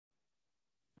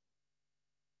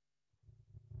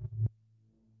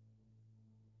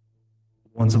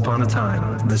Once upon a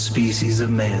time, the species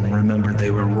of man remembered they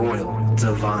were royal,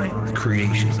 divine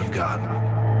creations of God.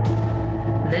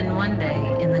 Then one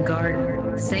day, in the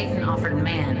garden, Satan offered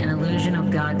man an illusion of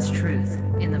God's truth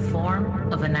in the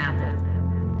form of an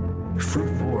apple.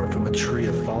 Fruit bore from a tree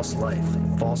of false life,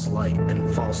 false light,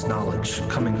 and false knowledge,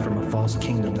 coming from a false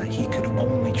kingdom that he could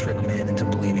only trick man into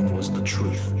believing was the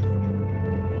truth.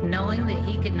 Knowing that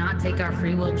he could not take our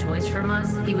free will choice from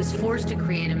us, he was forced to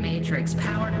create a matrix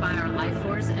powered by our life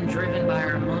force and driven by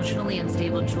our emotionally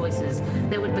unstable choices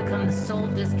that would become the sole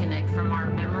disconnect from our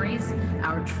memories,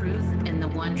 our truth, and the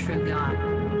one true God.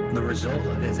 The result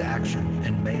of his action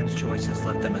and man's choices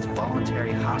left them as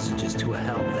voluntary hostages to a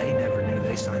hell they never knew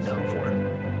they signed up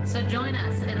for. So join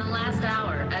us in the last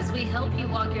hour as we help you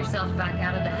walk yourself back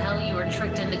out of the hell you were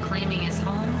tricked into claiming as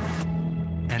home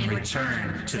And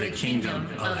return to the kingdom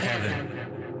of heaven.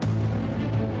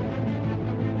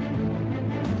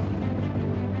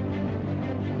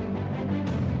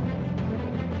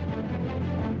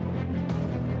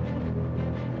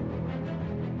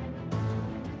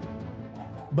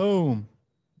 Boom.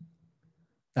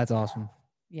 That's awesome.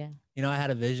 Yeah. You know, I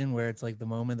had a vision where it's like the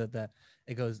moment that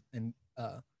it goes and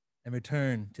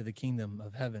return to the kingdom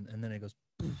of heaven, and then it goes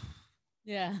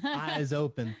Yeah. eyes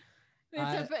open.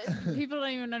 People don't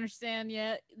even understand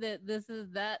yet that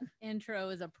that intro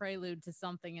is a prelude to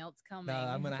something else coming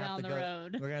I'm gonna have down to the go.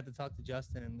 road. We're gonna have to talk to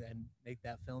Justin and make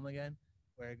that film again,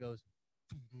 where it goes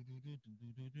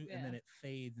and then it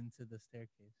fades into the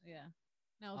staircase. Yeah.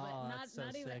 No, but Oh, not that's so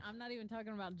even. sick. I'm not even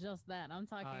talking about just that. I'm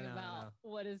talking no, about no.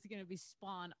 what is going to be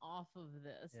spawned off of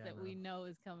this Yeah, that we know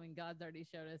is coming. God's already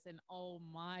showed us, and oh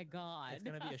my God, It's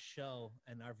gonna be a show,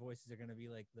 and our voices are gonna be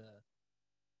like the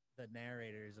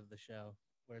narrators of the show,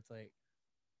 where it's like,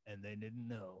 and they didn't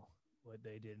know what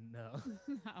they didn't know.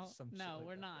 No,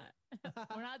 we're not.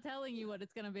 We're not telling you what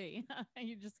it's going to be.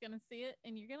 You're just going to see it,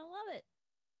 and you're going to love it.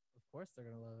 Of course, they're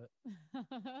gonna love it.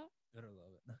 Better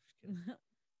love it. No, just kidding.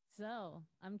 So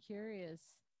I'm curious,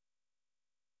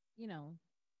 you know,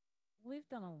 we've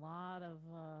done a lot of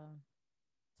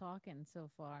talking so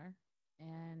far,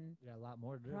 and We got a lot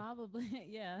more to do. probably,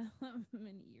 yeah,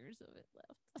 many years of it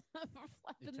left for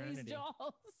flapping these Eternity.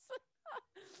 jaws.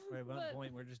 Where at one But-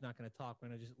 point we're just not gonna talk. We're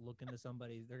gonna just look into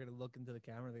somebody. They're gonna look into the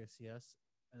camera. They're gonna see us,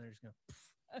 and they're just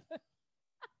gonna.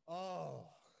 Oh,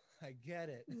 I get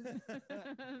it.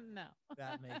 No.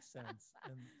 That makes sense.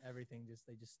 And everything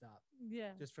they just stop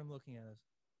Yeah. just from looking at us.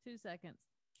 2 seconds.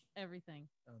 Everything.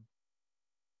 Done.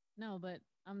 No, but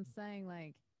I'm saying,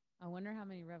 like, I wonder how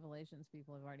many revelations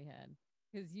people have already had.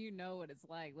 Because you know what it's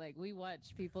like. Like, we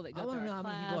watch people that I go don't through know our how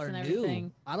many class people are and new.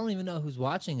 everything. I don't even know who's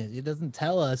watching it. It doesn't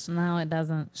tell us. No, it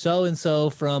doesn't. So and so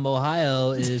from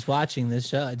Ohio is watching this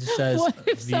show. It just says What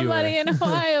if viewer. somebody in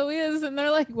Ohio is and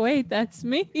they're like, wait, that's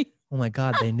me? Oh my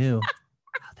God, they knew.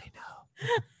 How'd they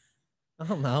know? I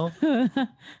don't know.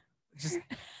 Just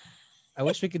I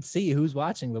wish we could see who's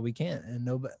watching, but we can't. And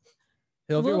nobody.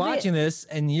 So if you're watching this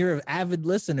and you're an avid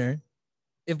listener,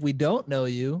 if we don't know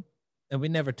you and we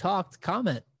never talked,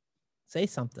 comment. Say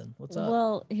something. What's up?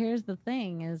 Well, here's the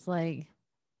thing is like,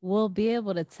 we'll be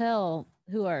able to tell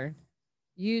who our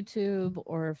YouTube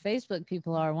or Facebook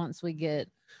people are once we get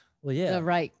Well, yeah. the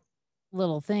right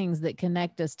little things that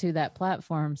connect us to that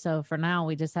platform. So for now,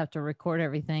 we just have to record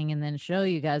everything and then show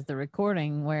you guys the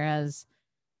recording. Whereas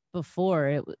before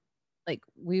it was like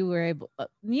we were able,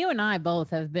 you and I both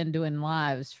have been doing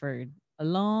lives for a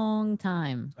long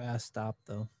time. I stopped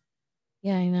though.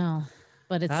 Yeah, I know.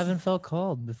 But I haven't felt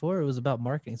called before. It was about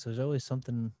marketing. So there's always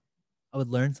something I would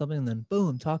learn something and then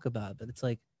boom, talk about it. But it's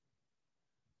like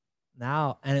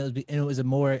now, and it was a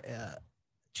more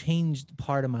changed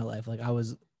part of my life. Like I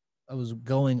was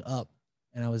going up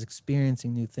and I was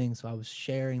experiencing new things. So I was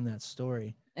sharing that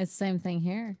story. It's the same thing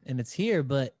here. And it's here,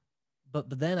 but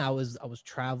then I was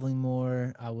traveling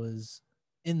more. I was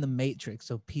in the matrix,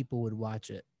 so people would watch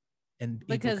it, and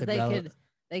because they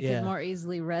could more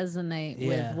easily resonate Yeah.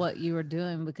 with what you were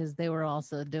doing because they were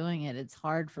also doing it. It's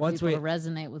hard for Once people to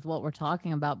resonate with what we're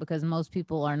talking about because most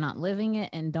people are not living it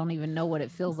and don't even know what it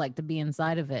feels like to be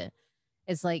inside of it.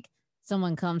 It's like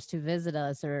someone comes to visit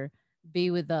us or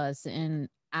be with us in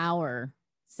our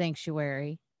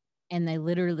sanctuary and they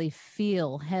literally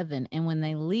feel heaven. And when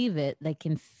they leave it, they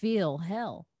can feel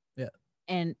hell. Yeah.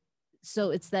 And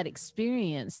so it's that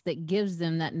experience that gives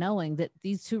them that knowing that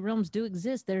these two realms do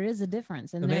exist. There is a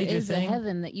difference and there is a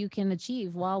heaven that you can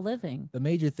achieve while living. The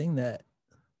major thing that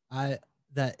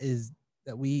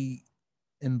we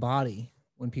embody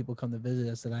when people come to visit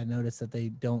us that I notice that they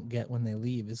don't get when they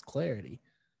leave is clarity.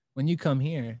 When you come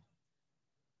here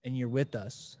and you're with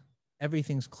us,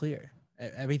 everything's clear.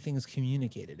 Everything's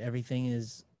communicated. Everything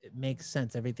is it makes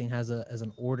sense. Everything has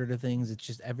an order to things. It's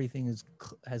just everything has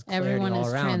clarity Everyone all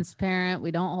is around. transparent. We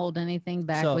don't hold anything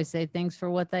back. So- We say things for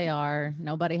what they are.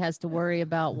 Nobody has to worry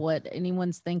about what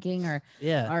anyone's thinking or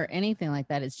anything like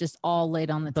that. It's just all laid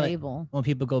on the But table. when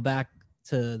people go back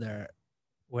to their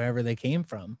wherever they came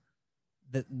from,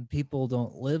 that people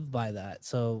don't live by that,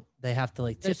 so they have to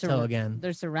like tiptoe again.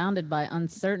 They're surrounded by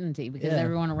uncertainty because Yeah.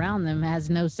 everyone around them has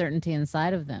no certainty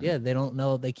inside of them. Yeah, they don't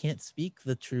know, they can't speak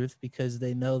the truth because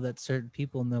they know that certain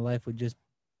people in their life would just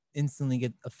instantly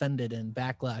get offended and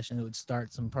backlash, and it would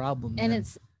start some problems. And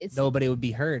it's nobody would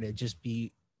be heard. It'd just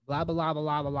be blah blah blah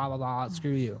blah blah blah blah blah.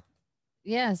 Screw you.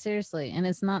 Yeah, seriously. And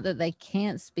it's not that they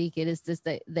can't speak it. It's just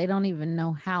that they don't even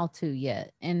know how to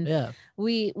yet. And Yeah,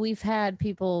 we've had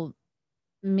people,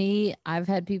 I've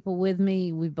had people with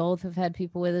me. We both have had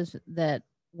people with us that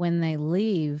when they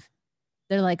leave,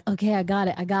 they're like, okay, I got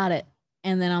it.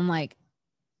 And then I'm like,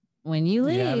 when you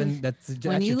leave, that's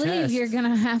when you your leave, test. you're going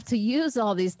to have to use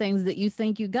all these things that you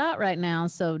think you got right now.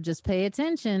 So just pay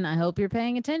attention. I hope you're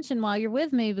paying attention while you're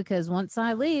with me, because once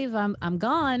I leave, I'm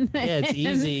gone. Yeah, it's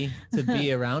easy to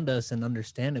be around us and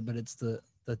understand it, but it's the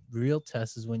real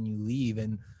test is when you leave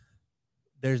and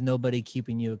there's nobody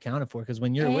keeping you accounted for. Because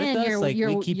when you're with us,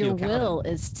 we keep you your accountable. will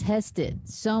is tested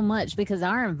so much because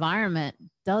our environment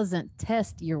doesn't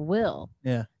test your will.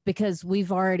 Yeah. Because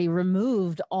we've already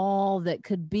removed all that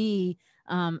could be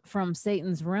from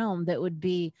Satan's realm that would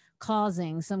be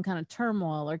causing some kind of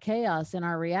turmoil or chaos in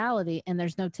our reality. And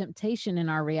there's no temptation in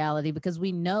our reality because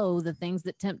we know the things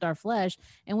that tempt our flesh,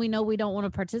 and we know we don't want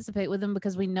to participate with them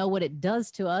because we know what it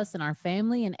does to us and our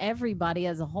family and everybody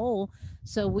as a whole.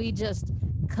 So we just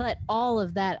cut all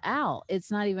of that out.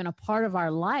 It's not even a part of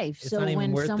our life. It's so not even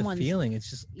when worth the someone's feeling. It's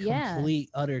just complete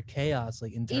utter chaos,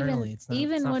 like internally. It's not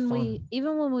when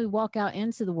fun. we walk out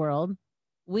into the world,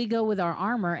 we go with our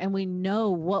armor and we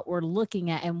know what we're looking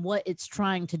at and what it's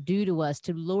trying to do to us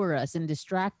to lure us and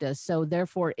distract us. So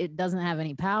therefore it doesn't have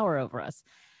any power over us.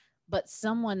 But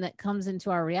someone that comes into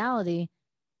our reality,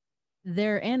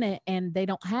 they're in it and they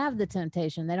don't have the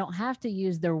temptation. They don't have to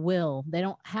use their will. They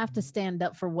don't have to stand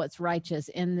up for what's righteous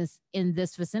in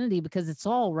this vicinity because it's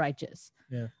all righteous.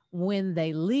 Yeah. When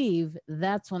they leave,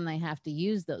 that's when they have to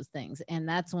use those things. And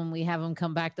that's when we have them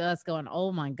come back to us going,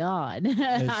 oh my God,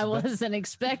 I wasn't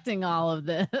expecting all of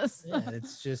this. Yeah,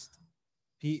 it's just,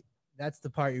 that's the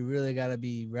part you really got to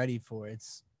be ready for.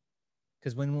 It's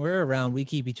because when we're around, we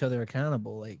keep each other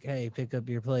accountable. Like, hey, pick up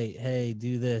your plate. Hey,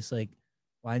 do this. Like,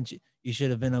 why didn't you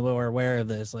should have been more aware of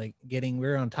this. Like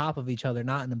we're on top of each other,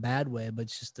 not in a bad way, but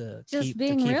just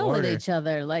being real order with each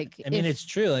other. Like, I mean, it's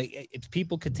true. Like if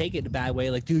people could take it a bad way,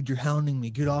 like, dude, you're hounding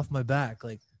me, get off my back.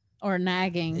 Like, or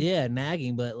nagging. Yeah,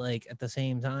 nagging. But like at the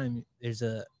same time, there's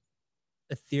a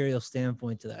ethereal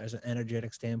standpoint to that. There's an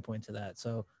energetic standpoint to that.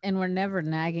 So, and we're never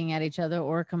nagging at each other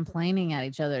or complaining at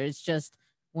each other. It's just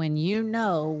when you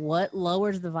know what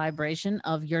lowers the vibration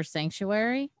of your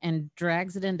sanctuary and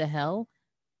drags it into hell,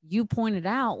 you point it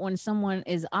out when someone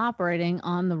is operating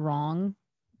on the wrong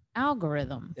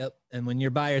algorithm. Yep. And when you're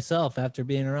by yourself after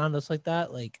being around us like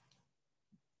that, like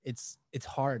it's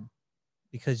hard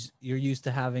because you're used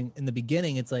to having, in the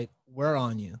beginning, it's like we're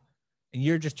on you and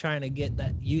you're just trying to get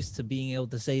that used to being able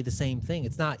to say the same thing.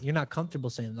 You're not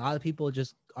comfortable saying it. A lot of people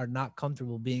just are not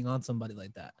comfortable being on somebody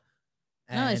like that.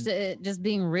 No, it's just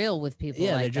being real with people.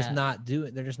 Yeah, like they're just not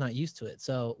they're just not used to it.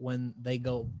 So when they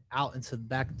go out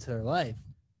back into their life,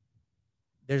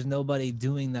 there's nobody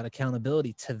doing that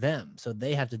accountability to them. So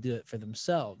they have to do it for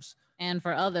themselves. And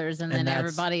for others. And then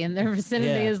everybody in their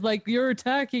vicinity is like, you're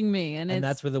attacking me. And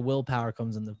that's where the willpower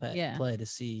comes into play to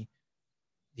see,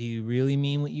 do you really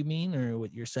mean what you mean or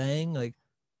what you're saying? Like,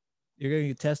 you're going to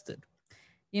get tested.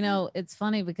 You know, it's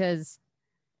funny because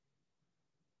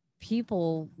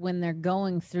people, when they're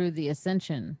going through the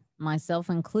ascension, myself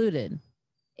included,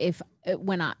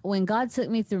 when God took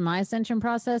me through my ascension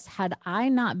process, had I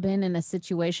not been in a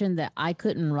situation that I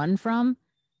couldn't run from,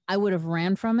 I would have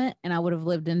ran from it and I would have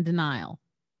lived in denial.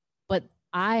 But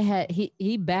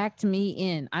he backed me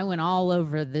in. I went all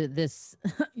over this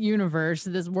universe,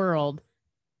 this world,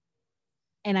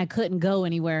 and I couldn't go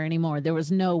anywhere anymore. There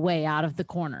was no way out of the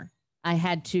corner. I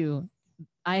had to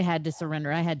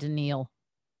surrender. I had to kneel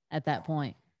at that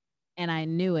point. And I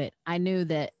knew it. I knew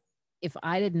that if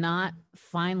I did not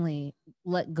finally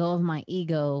let go of my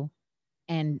ego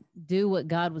and do what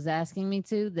God was asking me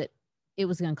to, that it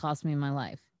was going to cost me my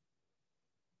life.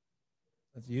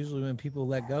 That's usually when people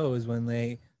let go, is when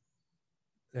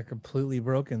they're completely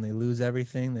broken. They lose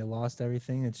everything. They lost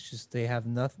everything. It's just, they have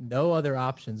no other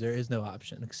options. There is no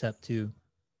option except to,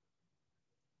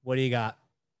 what do you got?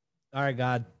 All right,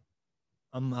 God,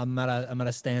 I'm at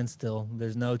a standstill.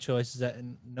 There's no choices that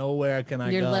nowhere can I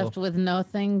You're go. left with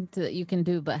nothing that you can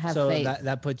do but have So faith.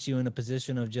 that puts you in a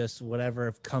position of just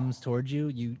whatever comes towards you,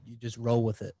 you just roll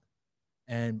with it.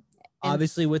 And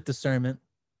obviously with discernment.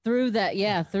 Through that,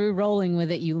 yeah, through rolling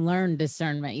with it, you learn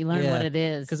discernment. You learn what it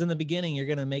is. Because in the beginning, you're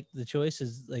gonna make the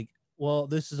choices like, well,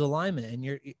 this is alignment,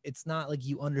 and it's not like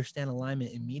you understand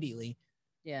alignment immediately.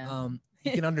 Yeah.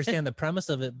 You can understand the premise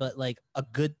of it, but like a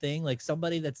good thing, like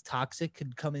somebody that's toxic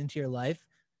could come into your life,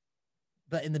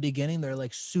 but in the beginning they're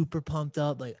like super pumped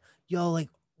up, like, yo, like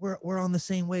we're on the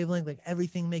same wavelength, like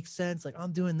everything makes sense, like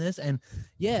I'm doing this, and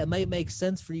yeah, it might make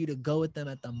sense for you to go with them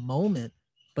at the moment,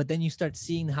 but then you start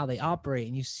seeing how they operate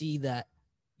and you see that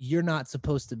you're not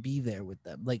supposed to be there with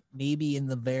them. Like maybe in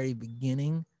the very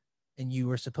beginning and you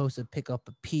were supposed to pick up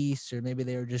a piece, or maybe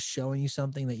they were just showing you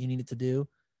something that you needed to do.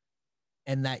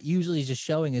 And that usually is just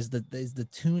showing is the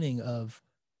tuning of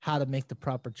how to make the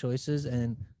proper choices.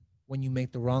 And when you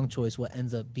make the wrong choice, what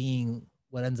ends up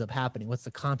happening, what's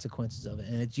the consequences of it.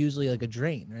 And it's usually like a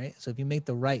drain, right? So if you make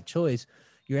the right choice,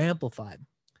 you're amplified.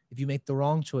 If you make the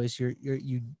wrong choice,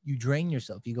 you drain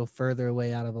yourself. You go further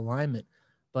away out of alignment,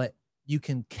 but you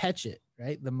can catch it,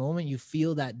 right? The moment you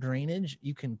feel that drainage,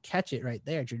 you can catch it right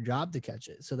there. It's your job to catch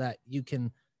it so that you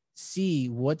can see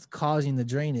what's causing the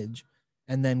drainage,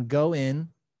 and then go in,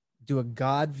 do a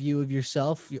God view of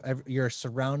yourself, your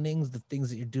surroundings, the things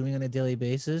that you're doing on a daily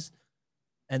basis.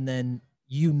 And then,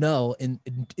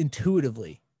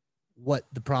 intuitively what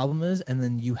the problem is. And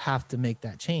then you have to make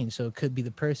that change. So it could be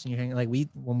the person you're hanging, like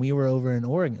when we were over in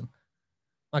Oregon, I'm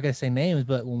not going to say names,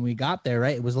 but when we got there,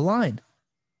 right, it was aligned.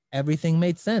 Everything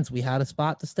made sense. We had a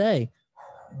spot to stay,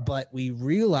 but we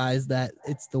realized that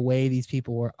it's the way these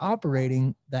people were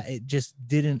operating that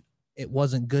it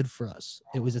wasn't good for us.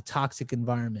 It was a toxic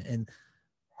environment, and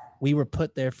we were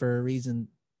put there for a reason,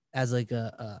 as like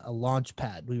a launch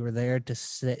pad. We were there to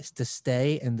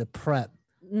stay and to prep.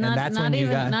 Not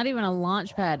even a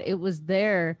launch pad. It was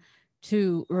there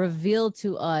to reveal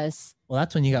to us. Well,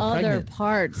 that's when you got other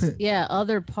pregnant.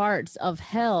 other parts of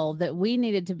hell that we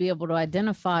needed to be able to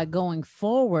identify going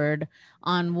forward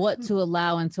on what to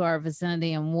allow into our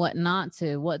vicinity and what not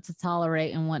to, what to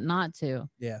tolerate and what not to.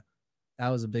 Yeah. That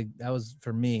was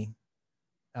for me,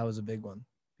 that was a big one,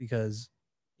 because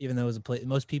even though it was a place,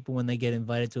 most people, when they get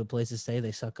invited to a place to stay,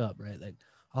 they suck up, right? Like,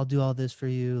 I'll do all this for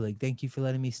you. Like, thank you for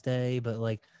letting me stay. But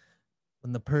like,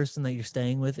 when the person that you're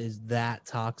staying with is that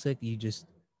toxic, you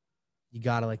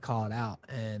got to like call it out.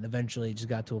 And eventually it just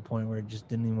got to a point where it just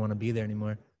didn't even want to be there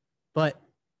anymore. But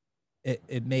it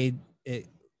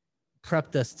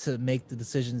prepped us to make the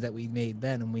decisions that we made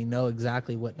then, and we know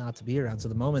exactly what not to be around. So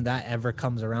the moment that ever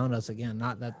comes around us again,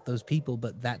 not that those people,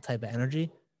 but that type of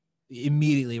energy,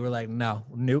 immediately we're like,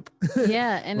 nope.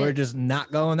 Yeah. And we're just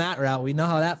not going that route. We know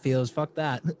how that feels. Fuck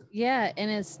that. Yeah. And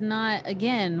it's not,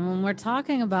 again, when we're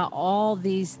talking about all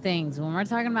these things, when we're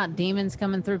talking about demons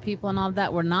coming through people and all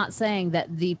that, we're not saying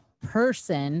that the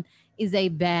person is a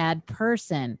bad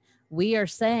person. We are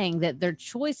saying that their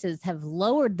choices have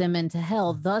lowered them into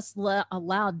hell, thus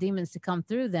allowed demons to come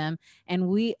through them.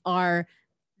 And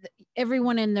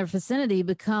everyone in their vicinity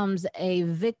becomes a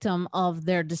victim of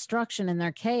their destruction and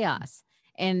their chaos.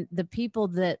 And the people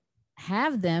that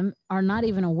have them are not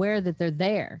even aware that they're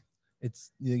there.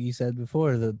 It's, you said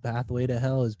before, the pathway to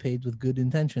hell is paved with good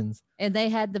intentions. And they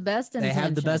had the best intentions. They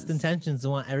have the best intentions to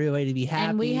want everybody to be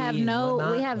happy. And we have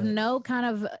no kind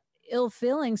of ill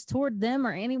feelings toward them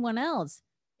or anyone else.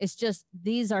 It's just,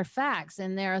 these are facts,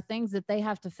 and there are things that they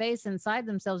have to face inside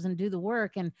themselves and do the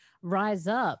work and rise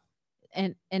up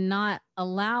and not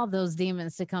allow those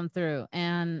demons to come through.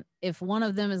 And if one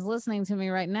of them is listening to me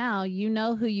right now, you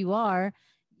know who you are.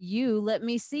 You let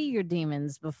me see your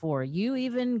demons before. You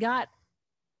even got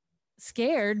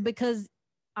scared because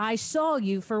I saw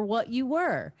you for what you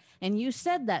were, and you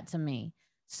said that to me.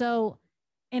 So,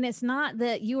 and it's not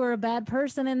that you were a bad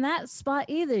person in that spot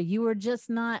either. You were just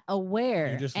not aware.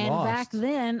 You're just and lost. Back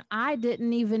then, I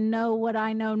didn't even know what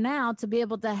I know now to be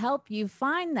able to help you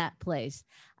find that place,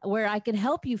 where I could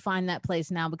help you find that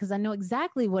place now, because I know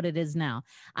exactly what it is now.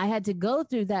 I had to go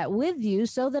through that with you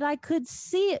so that I could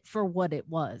see it for what it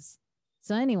was.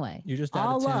 So anyway, you're just all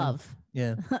out of tune. love.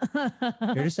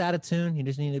 Yeah. You're just out of tune. You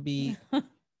just need to be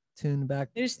tuned back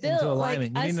into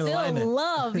alignment. Like, I still alignment.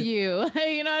 love you.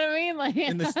 You know what I mean? Like,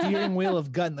 in the steering wheel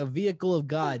of God, the vehicle of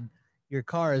God, your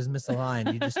car is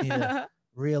misaligned. You just need to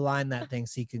realign that thing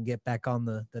so you can get back on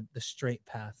the straight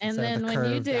path. And then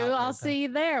when you do, I'll see you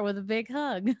there with a big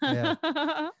hug. Yeah.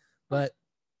 But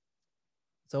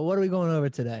so what are we going over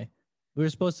today? We were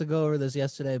supposed to go over this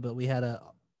yesterday, but we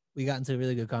got into a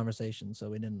really good conversation, so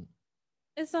we didn't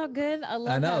It's all good. I I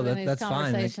love know having that these that's fine. Like,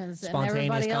 conversations, and spontaneous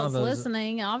everybody else combos.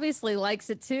 listening obviously likes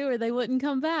it too, or they wouldn't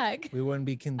come back. We wouldn't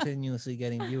be continuously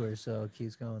getting viewers, so it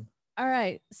keeps going. All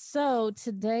right. So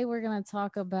today we're going to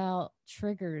talk about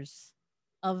triggers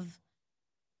of,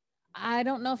 I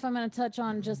don't know if I'm going to touch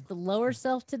on just the lower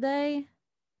self today.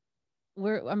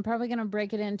 I'm probably going to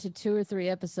break it into 2 or 3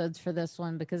 episodes for this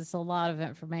one because it's a lot of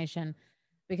information.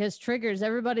 Because triggers,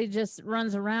 everybody just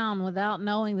runs around without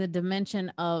knowing the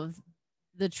dimension of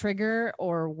the trigger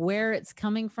or where it's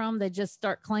coming from. They just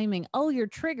start claiming, "Oh, you're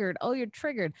triggered. Oh, you're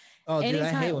triggered." Oh, dude, I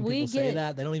hate Anytime when we people say get-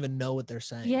 that. They don't even know what they're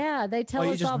saying. Yeah, they tell Oh,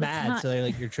 you're us just all the mad, time. so they're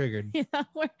like, you're triggered. Yeah,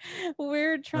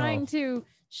 we're trying to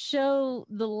show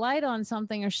the light on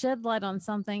something or shed light on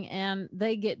something, and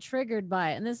they get triggered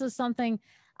by it. And this is something,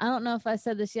 I don't know if I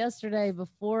said this yesterday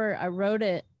before I wrote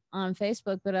it on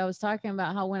Facebook, but I was talking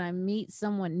about how when I meet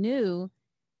someone new,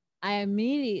 I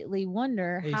immediately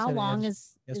wonder Yeah, you how said it long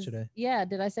is yesterday. Yeah,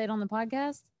 did I say it on the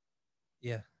podcast?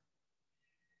 Yeah.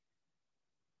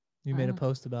 You made a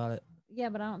post about it. Yeah,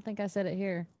 but I don't think I said it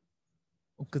here.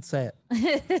 Well, could say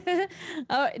it.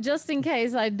 Oh, just in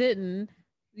case I didn't,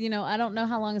 I don't know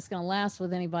how long it's going to last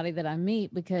with anybody that I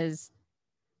meet because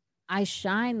I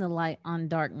shine the light on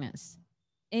darkness,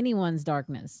 anyone's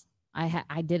darkness.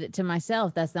 I did it to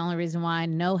myself. That's the only reason why I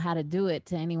know how to do it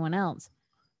to anyone else.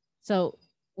 So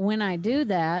when I do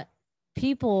that,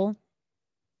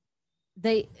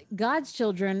 God's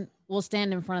children will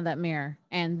stand in front of that mirror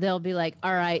and they'll be like,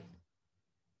 all right,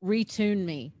 retune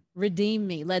me, redeem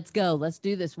me. Let's go. Let's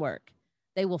do this work.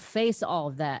 They will face all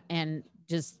of that and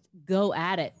just go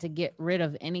at it to get rid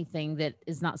of anything that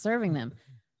is not serving them.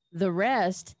 The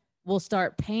rest will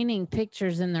start painting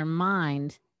pictures in their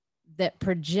mind that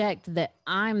project that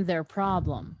I'm their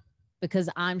problem because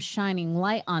I'm shining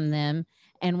light on them.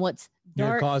 And what's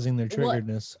dark, you're causing their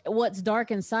triggeredness. What's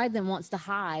dark inside them wants to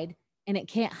hide, and it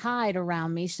can't hide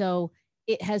around me. So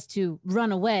it has to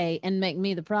run away and make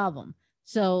me the problem.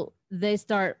 So they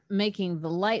start making the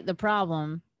light the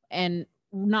problem and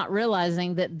not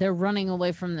realizing that they're running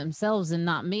away from themselves and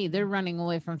not me. They're running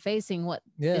away from facing what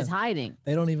is hiding.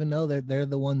 They don't even know that they're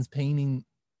the ones painting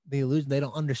the illusion. They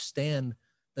don't understand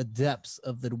the depths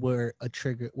of what a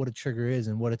trigger is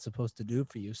and what it's supposed to do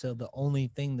for you. So the only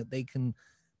thing that they can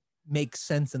make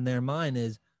sense in their mind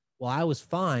is, well, I was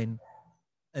fine.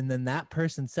 And then that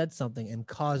person said something and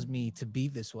caused me to be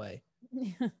this way.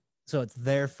 So it's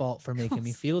their fault for making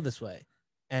me feel this way.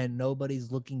 And nobody's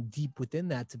looking deep within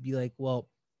that to be like, well,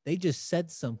 they just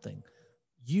said something.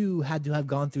 You had to have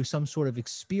gone through some sort of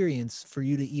experience for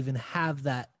you to even have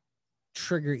that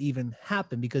trigger even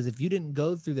happen. Because if you didn't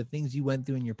go through the things you went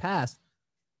through in your past,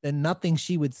 then nothing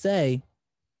she would say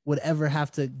would ever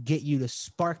have to get you to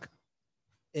spark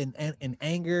in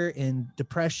anger, in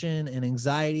depression, and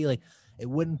anxiety. Like it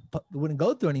wouldn't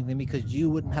go through anything because you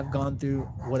wouldn't have gone through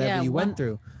whatever you went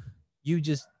through.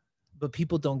 But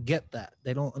people don't get that.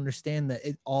 They don't understand that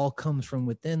it all comes from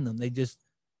within them.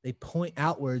 They point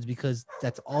outwards because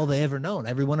that's all they ever known.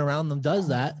 Everyone around them does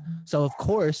that. So of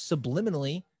course,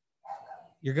 subliminally,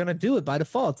 you're going to do it by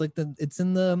default. It's like it's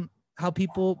in how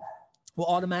people will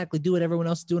automatically do what everyone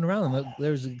else is doing around them.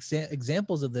 There's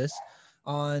examples of this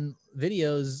on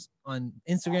videos on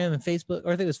Instagram and Facebook,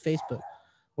 or I think it was Facebook,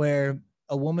 where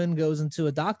a woman goes into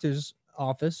a doctor's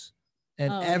office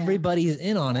and everybody is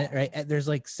in on it, right? There's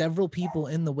like several people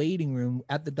in the waiting room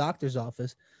at the doctor's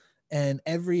office. And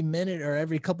every minute or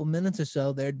every couple minutes or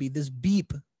so, there'd be this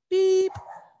beep, beep.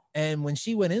 And when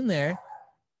she went in there,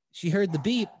 she heard the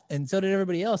beep, and so did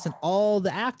everybody else. And all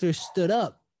the actors stood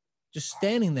up, just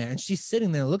standing there. And she's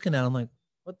sitting there looking at them like,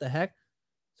 what the heck?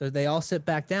 So they all sit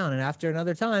back down. And after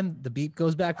another time, the beep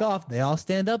goes back off. They all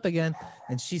stand up again.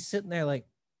 And she's sitting there like,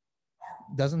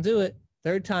 doesn't do it.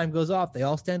 Third time goes off. They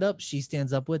all stand up. She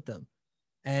stands up with them.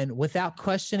 And without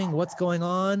questioning what's going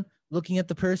on, looking at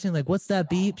the person like, what's that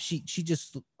beep? She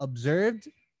just observed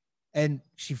and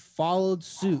she followed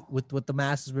suit with what the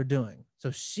masses were doing.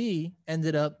 So she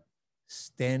ended up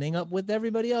standing up with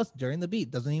everybody else during the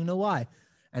beat. Doesn't even know why.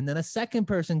 And then a second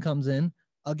person comes in,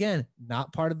 again,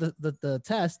 not part of the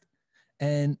test,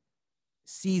 and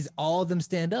sees all of them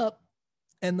stand up.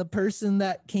 And the person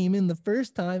that came in the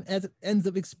first time ends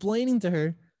up explaining to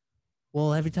her,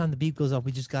 well, every time the beep goes off,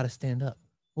 we just got to stand up.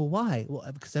 Well, why? Well,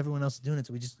 because everyone else is doing it.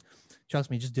 So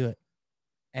trust me, just do it.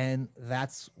 And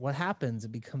that's what happens.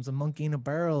 It becomes a monkey in a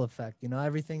barrel effect.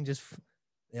 Everything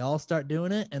they all start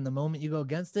doing it. And the moment you go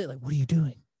against it, like, what are you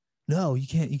doing? No, you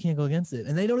can't go against it.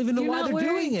 And they don't even know why they're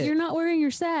doing it. You're not wearing your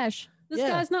sash. This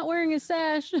guy's not wearing his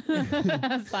sash.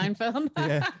 Seinfeld.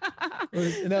 Yeah. No,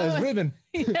 it's ribbon.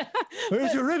 Yeah.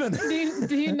 Where's your ribbon?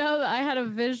 Do you know that I had a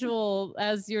visual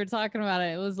as you were talking about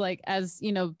it? It was like, as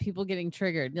you know, people getting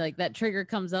triggered, like that trigger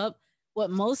comes up. What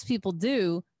most people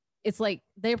do, it's like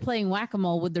they're playing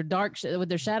whack-a-mole with their with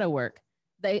their shadow work.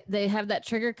 They have that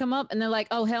trigger come up and they're like,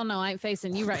 oh hell no, I ain't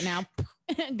facing you right now.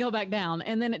 And go back down.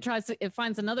 And then it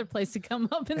finds another place to come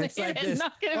up and It's they like and this.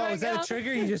 knock it Oh, back is that down. a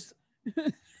trigger? You just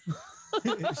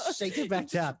shake it back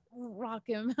down. Rock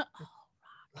him.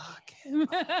 Lock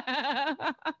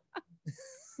it.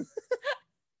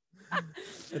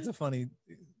 It's a funny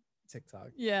TikTok.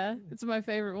 Yeah, it's my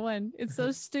favorite one. It's so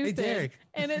Hey, stupid. Derek.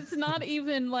 And it's not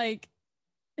even like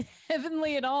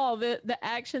heavenly at all, the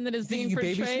action that is Think being you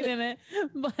can portrayed babysit? in it,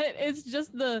 but it's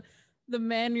just the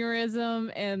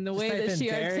mannerism and the Just way type that in she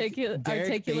Derek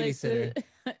articulates babysitter. it.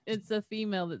 It's a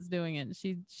female that's doing it.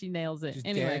 She nails it. Just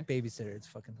Anyway, Derek babysitter. It's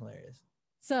fucking hilarious.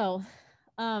 so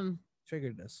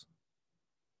Triggeredness.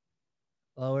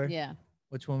 Lower. yeah,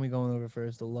 Which one we going over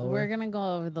first? The lower. we're gonna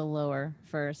go over the lower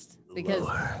first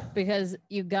because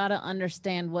you got to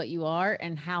understand what you are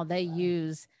and how they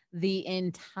use the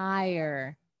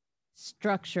entire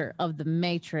structure of the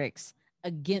matrix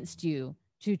against you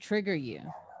to trigger you.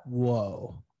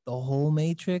 Whoa. The whole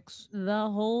Matrix. The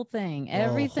whole thing,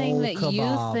 everything whole that you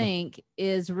kebab. think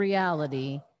is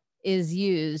reality is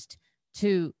used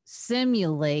to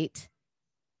simulate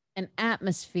an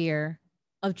atmosphere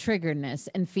of triggeredness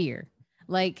and fear.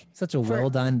 Like, Such a For-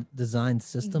 well designed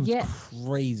system. Yeah.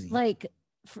 Crazy. like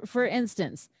for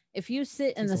instance, if you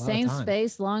sit in Takes the a lot of same time.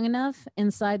 space long enough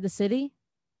inside the city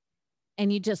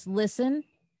and you just listen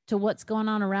to what's going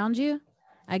on around you,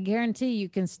 I guarantee you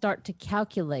can start to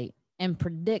calculate and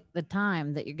predict the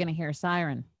time that you're going to hear a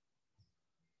siren.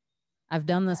 I've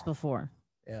done this before.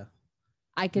 Yeah.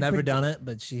 I could Never predict- done it,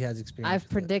 but she has experience. I've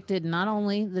with it. predicted not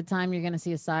only the time you're going to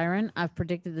see a siren, I've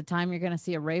predicted the time you're going to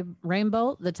see a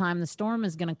rainbow, the time the storm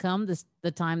is going to come,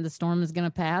 the time the storm is going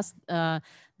to pass, the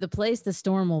place the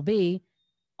storm will be.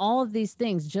 All of these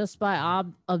things just by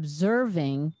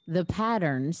observing the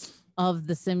patterns of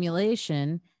the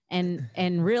simulation and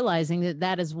realizing that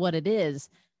that is what it is.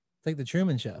 It's like the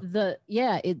Truman Show.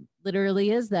 It literally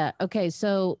is that. Okay,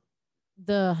 so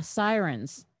the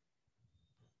sirens.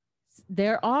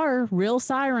 There are real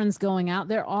sirens going out.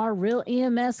 There are real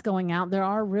EMS going out. There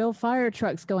are real fire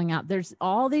trucks going out. There's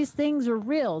all these things are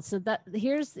real. So that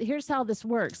here's how this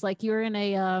works. Like you're in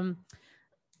a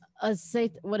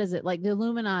say, what is it? Like the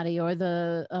Illuminati or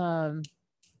the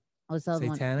what's the other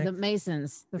Satanic? one? The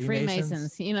Masons, the Freemasons?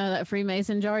 Freemasons. You know that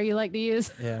Freemason jar you like to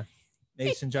use? Yeah.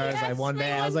 Mason jars. Yes, One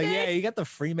day I one was like, day. yeah, you got the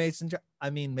Freemason jar. I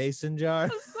mean, Mason jar. I'm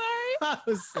sorry. I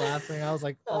was laughing. I was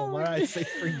like, oh, Oh why my did I say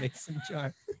Freemason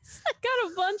jar? I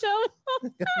got a bunch of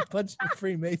them. Got a bunch of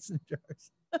Freemason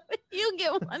jars. You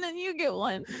get one and you get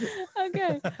one.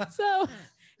 Okay. So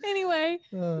anyway,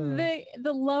 Uh,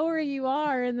 the lower you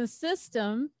are in the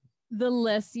system, the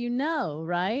less you know,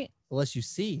 right? unless you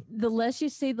see. The less you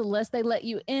see, the less they let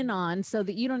you in on so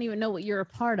that you don't even know what you're a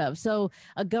part of. So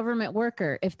a government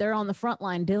worker, if they're on the front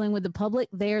line dealing with the public,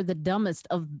 they're the dumbest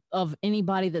of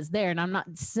anybody that's there. And I'm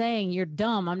not saying you're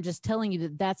dumb. I'm just telling you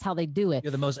that that's how they do it.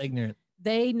 You're the most ignorant.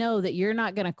 They know that you're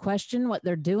not going to question what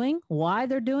they're doing, why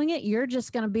they're doing it. You're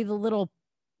just going to be the little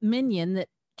minion that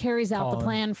carries out the Pawn.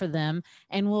 plan for them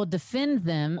and will defend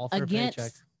them All for a against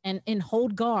paycheck. and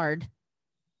hold guard,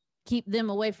 keep them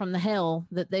away from the hell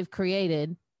that they've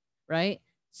created, right?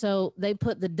 So they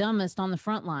put the dumbest on the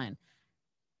front line.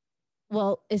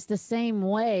 Well, it's the same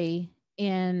way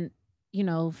in,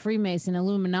 Freemason,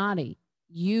 Illuminati.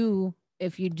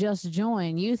 If you just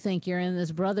join, you think you're in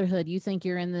this brotherhood, you think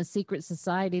you're in this secret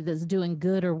society that's doing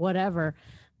good or whatever,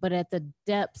 but at the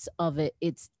depths of it,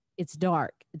 it's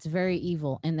dark. It's very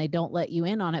evil, and they don't let you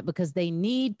in on it because they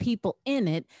need people in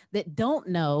it that don't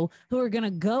know, who are going to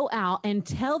go out and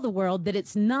tell the world that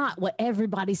it's not what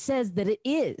everybody says that it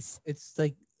is. It's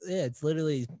like, yeah, it's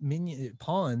literally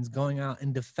pawns going out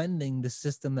and defending the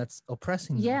system that's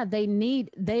oppressing them. Yeah,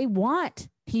 they want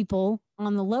people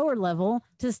on the lower level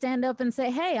to stand up and say,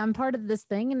 hey, I'm part of this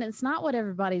thing, and it's not what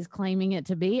everybody's claiming it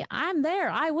to be. I'm there.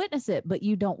 I witness it, but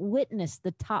you don't witness the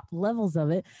top levels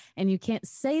of it, and you can't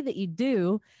say that you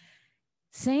do.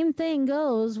 Same thing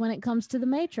goes when it comes to the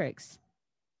Matrix.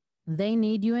 They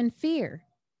need you in fear.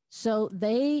 So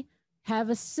they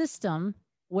have a system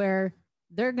where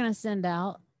they're going to send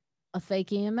out a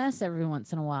fake EMS every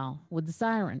once in a while with the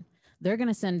siren. They're going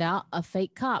to send out a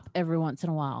fake cop every once in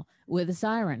a while with a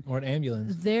siren. Or an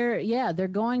ambulance. They're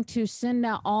going to send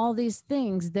out all these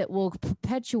things that will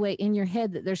perpetuate in your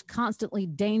head that there's constantly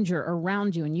danger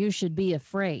around you and you should be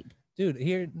afraid. Dude,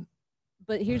 here,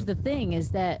 But here's the thing is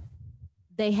that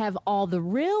they have all the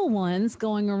real ones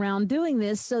going around doing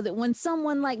this so that when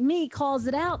someone like me calls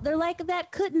it out, they're like,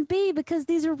 that couldn't be because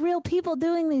these are real people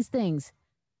doing these things.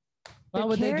 Why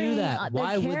would they do that?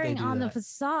 Why would they do that? They're carrying on the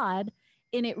facade,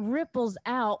 and it ripples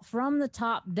out from the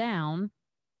top down.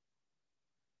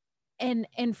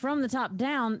 And from the top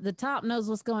down, the top knows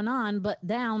what's going on, but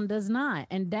down does not.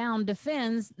 And down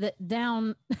defends that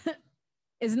down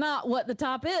is not what the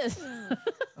top is.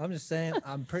 I'm just saying,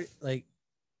 I'm pretty like,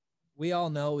 we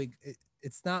all know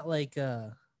it's not like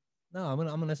no, I'm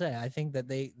gonna say, I think that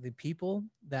the people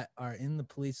that are in the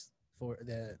police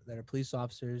that are police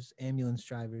officers, ambulance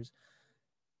drivers,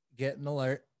 get an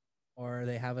alert, or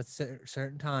they have a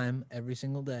certain time every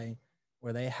single day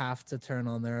where they have to turn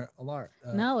on their alert.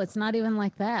 No, it's not even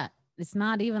like that. It's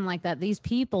not even like that. These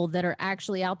people that are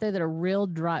actually out there that are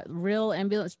real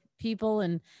ambulance people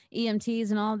and EMTs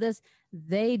and all of this,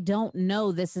 they don't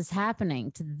know this is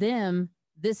happening. To them,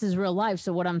 this is real life.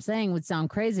 So what I'm saying would sound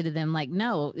crazy to them. Like,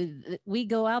 no, we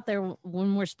go out there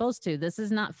when we're supposed to. This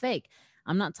is not fake.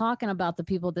 I'm not talking about the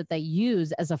people that they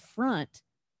use as a front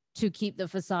to keep the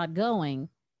facade going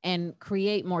and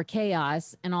create more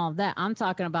chaos and all of that. I'm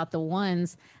talking about the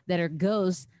ones that are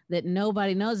ghosts that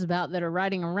nobody knows about, that are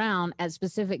riding around at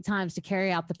specific times to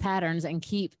carry out the patterns and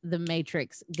keep the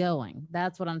matrix going.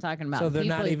 That's what I'm talking about. So they're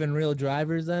not even real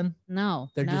drivers then? No.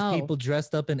 They're just people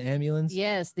dressed up in ambulance?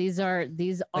 Yes, these are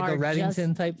like a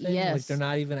Reddington type thing? Yes. Like they're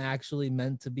not even actually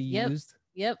meant to be used?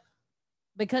 Yep.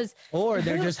 Because or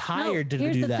they're just hired to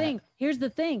do that. Here's the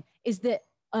thing is that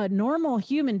a normal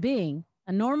human being,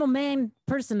 a normal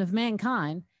person of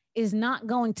mankind, is not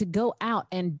going to go out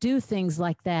and do things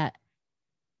like that.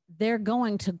 They're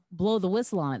going to blow the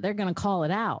whistle on it. They're going to call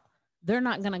it out. They're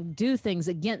not going to do things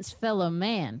against fellow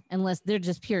man unless they're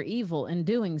just pure evil in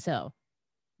doing so.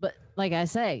 But like I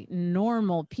say,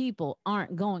 normal people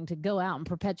aren't going to go out and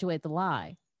perpetuate the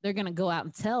lie. They're going to go out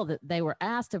and tell that they were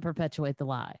asked to perpetuate the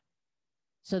lie.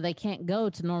 So they can't go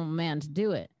to normal man to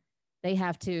do it. They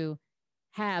have to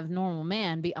have normal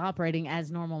man be operating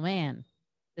as normal man.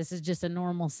 This is just a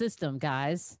normal system,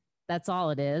 guys. That's all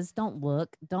it is. Don't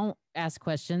look. Don't ask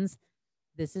questions.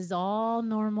 This is all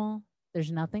normal.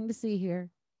 There's nothing to see here.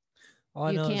 All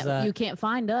I know is that you can't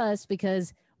find us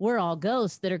because we're all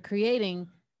ghosts that are creating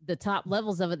the top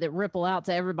levels of it that ripple out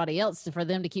to everybody else for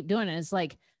them to keep doing it. It's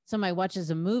like somebody watches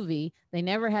a movie, they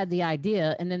never had the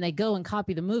idea, and then they go and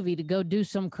copy the movie to go do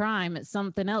some crime at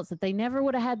something else that they never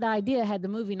would have had the idea had the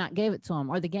movie not gave it to them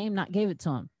or the game not gave it to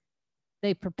them.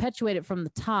 They perpetuate it from the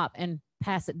top and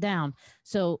pass it down.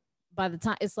 So by the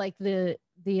time it's like the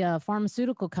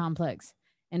pharmaceutical complex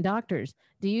and doctors,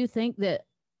 do you think that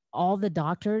all the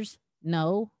doctors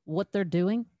know what they're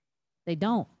doing? They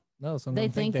don't. No, they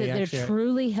think that they're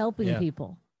truly helping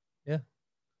people. Yeah.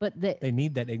 But they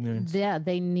need that ignorance. Yeah,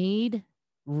 they need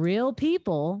real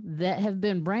people that have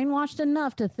been brainwashed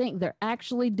enough to think they're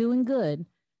actually doing good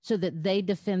so that they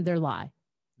defend their lie.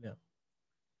 Yeah.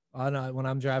 I know when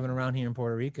I'm driving around here in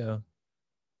Puerto Rico,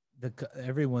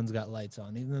 everyone's got lights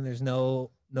on. Even though there's no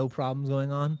problems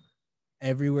going on,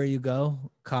 everywhere you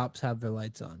go, cops have their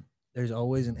lights on. There's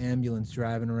always an ambulance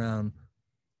driving around.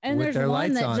 And there's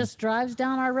one that just drives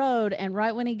down our road, and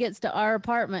right when he gets to our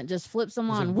apartment, just flips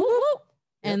them on, whoop, whoop,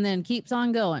 and then keeps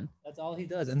on going. That's all he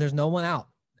does. And there's no one out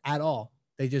at all.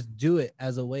 They just do it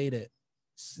as a way to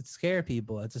scare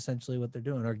people. That's essentially what they're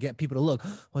doing, or get people to look.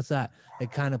 What's that?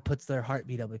 It kind of puts their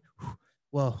heartbeat up. Like,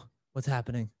 whoa, what's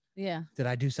happening? Yeah. Did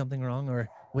I do something wrong? Or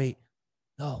wait,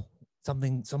 no,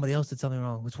 somebody else did something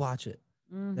wrong. Let's watch it.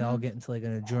 Mm-hmm. They all get into like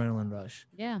an adrenaline rush.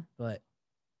 Yeah. But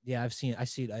yeah, I see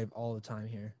it all the time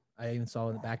here. I even saw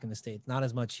it back in the States. Not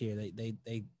as much here.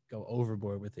 They go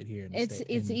overboard with it here.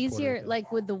 It's easier,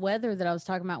 like with the weather that I was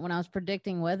talking about when I was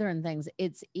predicting weather and things.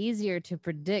 It's easier to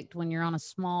predict when you're on a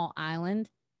small island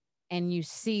and you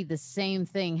see the same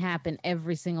thing happen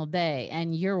every single day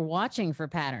and you're watching for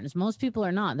patterns. Most people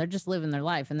are not. They're just living their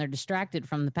life and they're distracted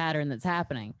from the pattern that's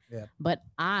happening. Yeah. But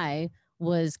I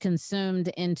was consumed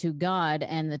into God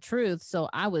and the truth. So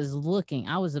I was looking,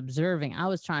 I was observing, I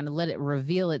was trying to let it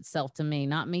reveal itself to me,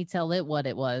 not me tell it what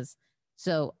it was.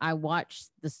 So I watched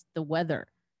the weather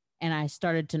and I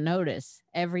started to notice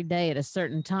every day at a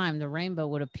certain time, the rainbow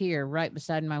would appear right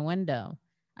beside my window.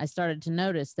 I started to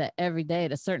notice that every day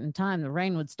at a certain time, the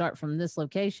rain would start from this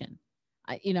location.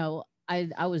 I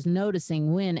was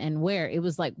noticing when and where. It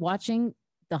was like watching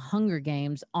the Hunger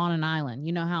Games on an island.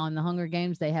 You know how in the Hunger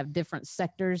Games, they have different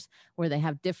sectors where they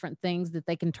have different things that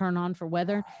they can turn on for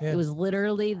weather. Yeah. It was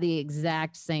literally the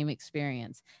exact same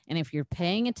experience. And if you're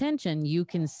paying attention, you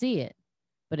can see it.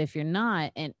 But if you're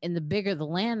not, and the bigger the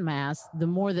landmass, the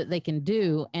more that they can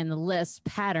do and the less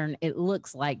pattern it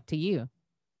looks like to you.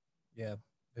 Yeah,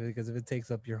 because if it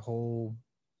takes up your whole,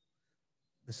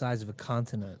 the size of a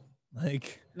continent,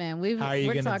 like, Man, how are you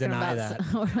we're going to talking deny about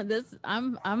that? this.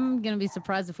 I'm gonna be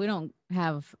surprised if we don't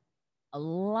have a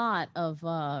lot of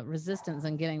resistance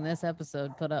in getting this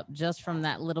episode put up just from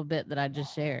that little bit that I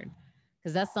just shared,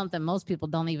 because that's something most people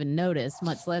don't even notice,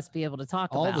 much less be able to talk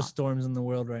All the about. storms in the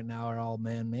world right now are all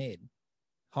man-made.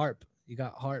 HARP, you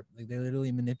got HARP. Like, they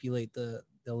literally manipulate the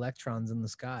electrons in the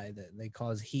sky that they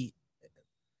cause heat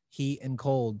and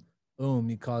cold. Boom,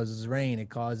 it causes rain, it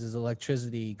causes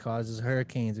electricity, it causes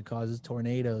hurricanes, it causes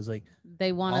tornadoes. Like,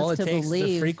 They want all us it to takes is a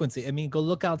believe. frequency. I mean, go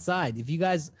look outside. If you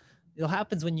guys, it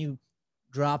happens when you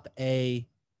drop a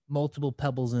multiple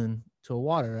pebbles into a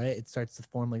water, right? It starts to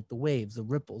form like the waves, the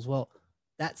ripples. Well,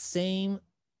 that same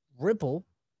ripple,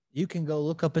 you can go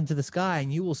look up into the sky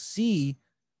and you will see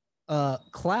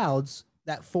clouds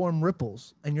that form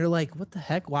ripples. And you're like, what the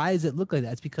heck? Why does it look like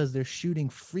that? It's because they're shooting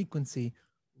frequency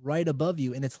right above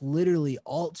you, and it's literally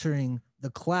altering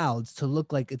the clouds to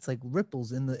look like it's like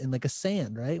ripples in like a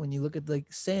sand, right? When you look at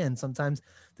like sand, sometimes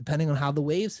depending on how the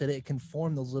waves hit it, it can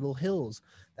form those little hills.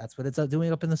 That's what it's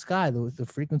doing up in the sky. The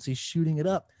frequency shooting it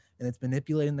up, and it's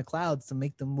manipulating the clouds to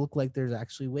make them look like there's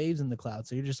actually waves in the clouds.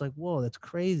 So you're just like, whoa, that's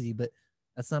crazy. But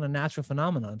that's not a natural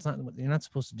phenomenon. It's not, you're not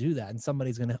supposed to do that. And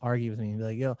somebody's going to argue with me and be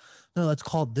like, yo, no, that's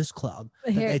called this cloud.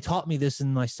 They taught me this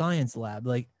in my science lab.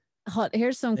 Like,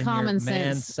 here's some common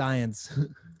man sense science.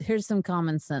 Here's some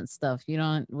common sense stuff. You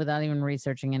don't, without even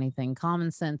researching anything. Common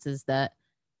sense is that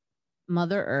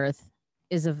Mother Earth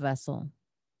is a vessel,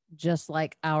 just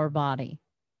like our body.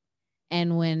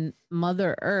 And when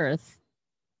Mother Earth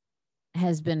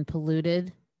has been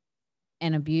polluted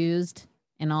and abused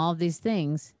and all of these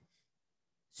things,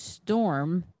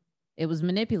 storm, it was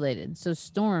manipulated. So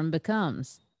storm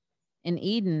becomes. In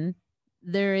Eden,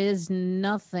 there is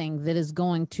nothing that is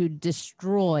going to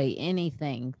destroy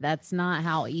anything. That's not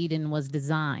how Eden was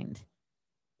designed.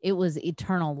 It was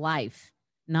eternal life,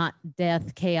 not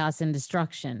death, chaos, and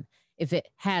destruction. If it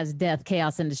has death,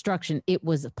 chaos, and destruction, it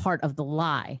was a part of the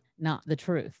lie, not the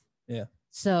truth. Yeah.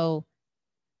 So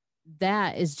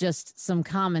that is just some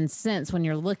common sense when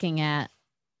you're looking at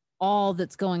all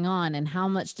that's going on and how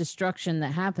much destruction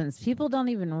that happens. People don't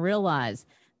even realize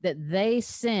that they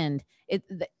send it.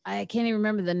 I can't even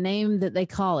remember the name that they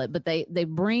call it, but they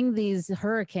bring these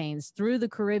hurricanes through the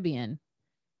Caribbean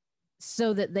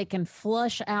so that they can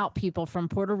flush out people from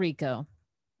Puerto Rico.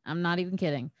 I'm not even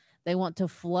kidding. They want to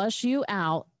flush you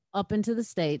out up into the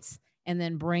States and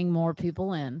then bring more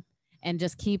people in and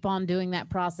just keep on doing that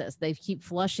process. They keep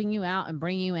flushing you out and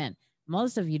bring you in.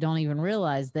 Most of you don't even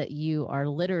realize that you are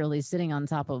literally sitting on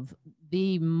top of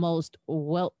the most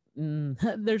wealth.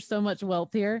 There's so much wealth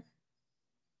here.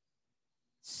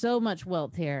 So much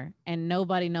wealth here. And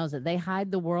nobody knows it. They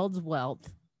hide the world's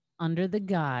wealth under the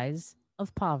guise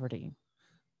of poverty.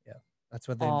 Yeah. That's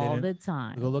what they all did. The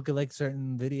time. Go look at like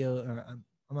certain video.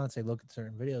 I'm not saying look at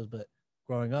certain videos, but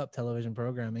growing up, television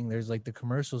programming, there's like the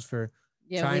commercials for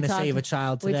trying to save a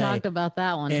child today. We talked about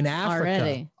that one in Africa.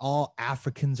 Already. All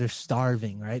Africans are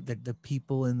starving, right? The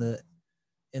people in the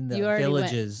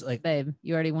villages, like, babe,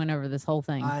 you already went over this whole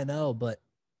thing. I know, but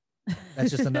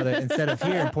that's just another. Instead of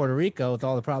here in Puerto Rico with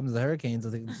all the problems of the hurricanes,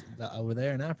 I think over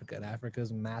there in Africa, and Africa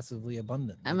is massively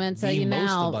abundant. I'm going to tell you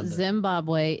now,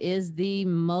 Zimbabwe is the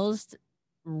most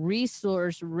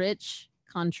resource-rich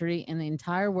country in the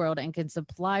entire world and can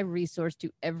supply resource to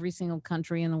every single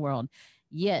country in the world.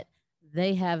 Yet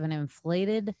they have an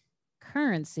inflated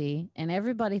currency, and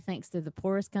everybody thinks they're the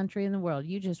poorest country in the world.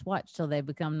 You just watch till they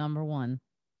become number one.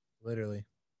 Literally.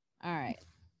 All right.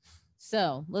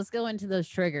 So let's go into those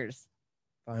triggers.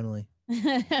 Finally.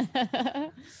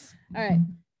 All right.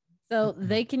 So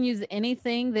they can use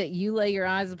anything that you lay your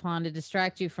eyes upon to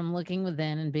distract you from looking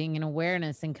within and being in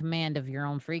awareness and command of your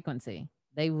own frequency.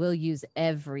 They will use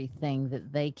everything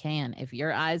that they can. If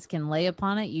your eyes can lay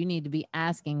upon it, you need to be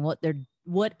asking what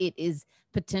it is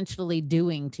potentially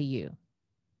doing to you,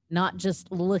 not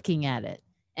just looking at it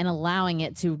and allowing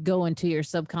it to go into your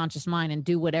subconscious mind and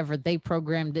do whatever they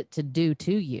programmed it to do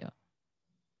to you.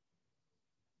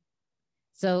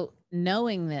 So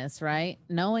knowing this, right?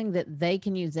 Knowing that they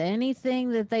can use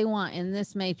anything that they want in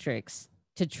this matrix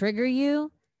to trigger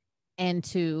you and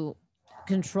to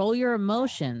control your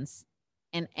emotions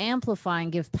and amplify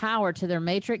and give power to their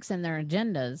matrix and their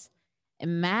agendas.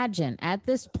 Imagine at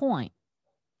this point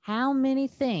how many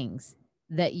things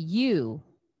that you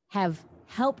have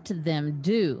helped them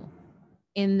do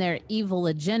in their evil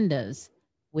agendas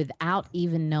without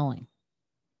even knowing.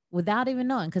 Without even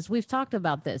knowing, because we've talked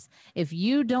about this. If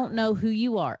you don't know who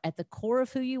you are, at the core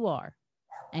of who you are,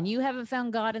 and you haven't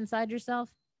found God inside yourself,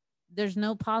 there's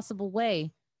no possible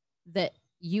way that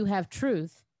you have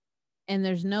truth, and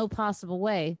there's no possible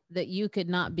way that you could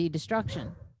not be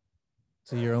destruction.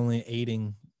 So you're only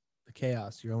aiding the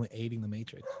chaos. You're only aiding the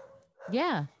matrix.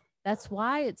 Yeah, that's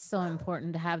why it's so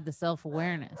important to have the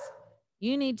self-awareness.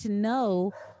 You need to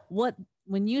know what,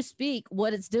 when you speak,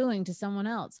 what it's doing to someone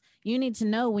else. You need to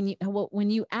know when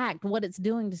you act, what it's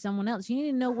doing to someone else. You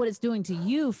need to know what it's doing to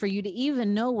you for you to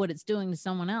even know what it's doing to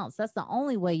someone else. That's the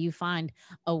only way you find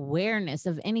awareness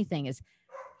of anything, is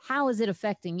how is it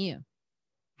affecting you?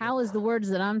 How is the words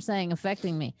that I'm saying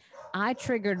affecting me? I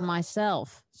triggered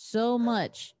myself so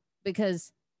much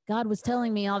because God was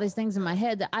telling me all these things in my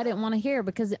head that I didn't want to hear,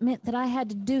 because it meant that I had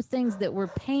to do things that were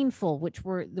painful,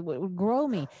 that would grow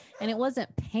me. And it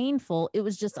wasn't painful. It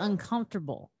was just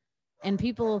uncomfortable. And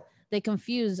people, they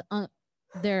confuse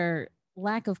their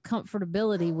lack of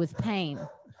comfortability with pain.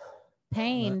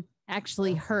 Pain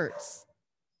actually hurts.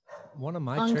 One of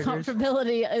my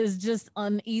uncomfortability is just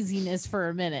uneasiness for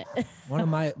a minute. One of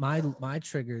my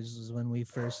triggers was when we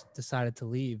first decided to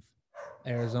leave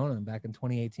Arizona back in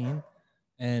 2018,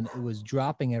 and it was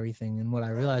dropping everything. And what I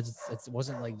realized, it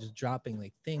wasn't like just dropping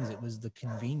like things; it was the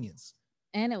convenience.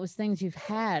 And it was things you've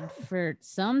had for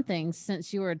some things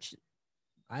since you were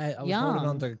I was holding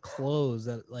on to clothes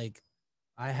that like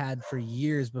I had for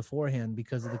years beforehand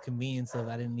because of the convenience of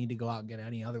I didn't need to go out and get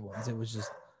any other ones. It was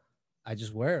just, I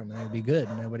just wear them and it'd be good.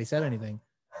 And nobody said anything.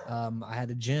 I had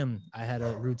a gym. I had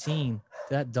a routine.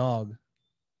 That dog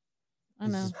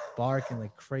was just barking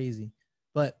like crazy.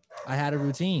 But I had a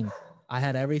routine. I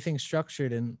had everything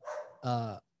structured, and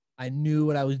I knew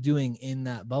what I was doing in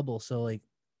that bubble. So like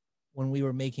when we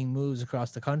were making moves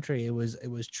across the country, it was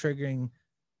triggering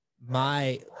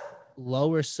my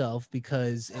lower self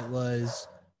because it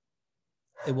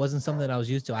wasn't something that I was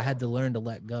used to. I had to learn to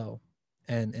let go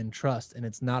and trust, and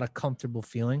it's not a comfortable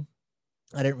feeling.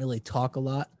 I didn't really talk a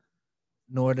lot,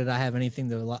 nor did I have anything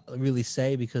to really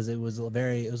say because it was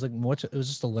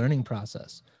just a learning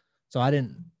process. So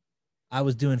I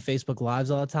was doing Facebook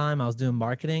Lives all the time. I was doing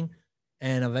marketing,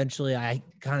 and eventually I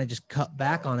kind of just cut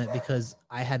back on it because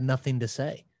I had nothing to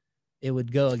say. It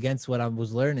would go against what I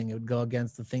was learning. It would go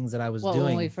against the things that I was doing.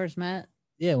 When we first met?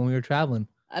 Yeah, when we were traveling.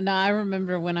 No, I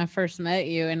remember when I first met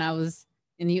you, and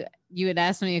you had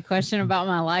asked me a question about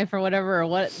my life or whatever, or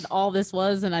what all this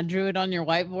was, and I drew it on your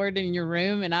whiteboard in your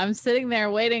room, and I'm sitting there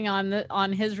waiting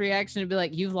on his reaction to be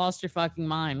like, "You've lost your fucking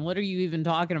mind. What are you even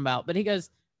talking about?" But he goes,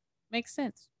 "Makes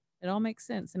sense. It all makes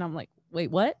sense." And I'm like, "Wait,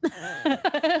 what?"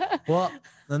 Well,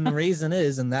 then the reason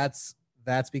is, and that's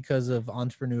because of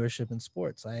entrepreneurship in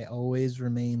sports. I always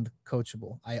remained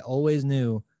coachable. I always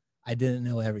knew I didn't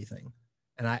know everything.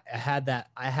 And I had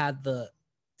the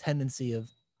tendency of,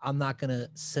 I'm not going to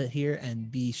sit here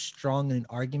and be strong in an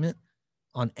argument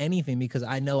on anything because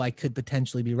I know I could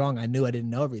potentially be wrong. I knew I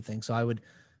didn't know everything. So I would,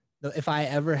 if I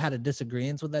ever had a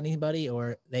disagreement with anybody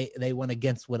or they went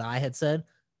against what I had said,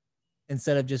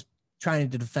 instead of just trying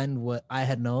to defend what I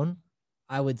had known,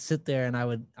 I would sit there and I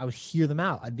would hear them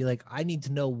out. I'd be like, I need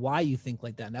to know why you think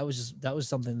like that. And that was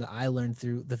something that I learned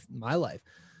through my life.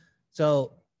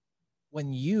 So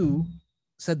when you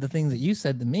said the things that you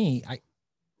said to me, I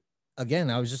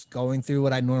was just going through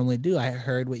what I normally do. I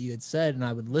heard what you had said and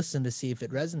I would listen to see if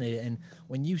it resonated. And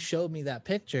when you showed me that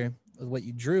picture of what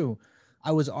you drew,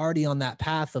 I was already on that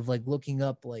path of like looking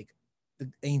up like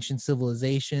the ancient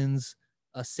civilizations,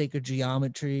 sacred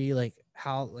geometry, like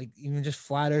how, like even just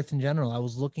flat earth in general. I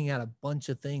was looking at a bunch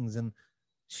of things and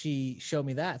she showed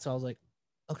me that. So I was like,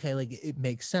 okay, like it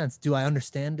makes sense. Do I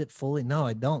understand it fully? No,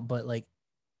 I don't. But like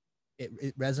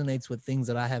it resonates with things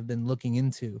that I have been looking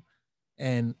into,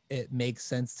 and it makes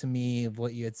sense to me of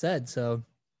what you had said. So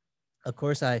of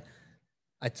course I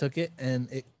took it,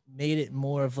 and it made it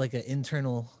more of like an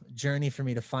internal journey for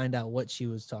me to find out what she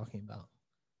was talking about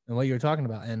and what you were talking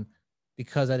about. And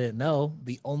because I didn't know,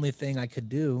 the only thing I could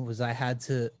do was I had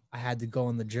to go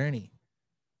on the journey.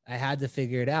 I had to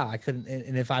figure it out. I couldn't,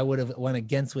 and if I would have went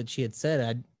against what she had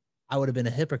said, I would have been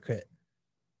a hypocrite.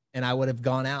 And I would have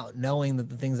gone out knowing that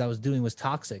the things I was doing was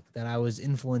toxic, that I was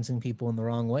influencing people in the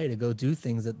wrong way to go do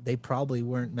things that they probably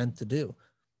weren't meant to do.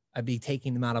 I'd be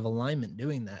taking them out of alignment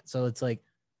doing that. So it's like,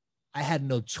 I had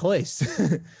no choice.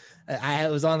 I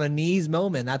was on a knees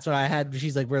moment. That's what I had.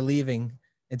 She's like, we're leaving.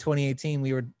 In 2018,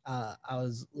 we were, I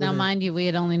was. Now, mind you, we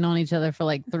had only known each other for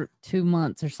like 2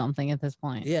 months or something at this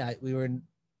point. Yeah, it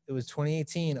was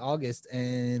 2018, August,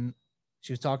 and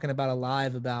she was talking about a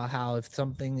live about how if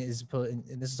something is put,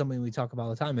 and this is something we talk about all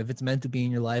the time, if it's meant to be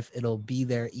in your life, it'll be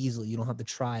there easily. You don't have to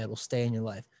try, it'll stay in your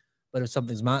life. But if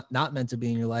something's not meant to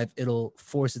be in your life, it'll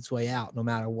force its way out no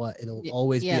matter what. It'll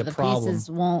always be a the problem. pieces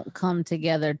won't come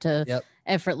together to Yep.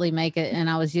 effortlessly make it. And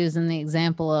I was using the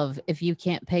example of if you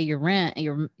can't pay your rent,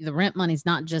 the rent money's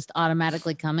not just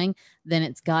automatically coming, then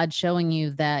it's God showing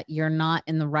you that you're not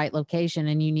in the right location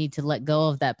and you need to let go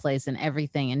of that place and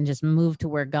everything and just move to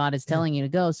where God is telling you to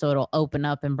go, so it'll open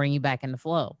up and bring you back into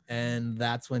flow. And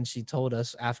that's when she told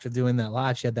us, after doing that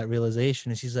live, she had that realization,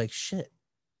 and she's like, shit,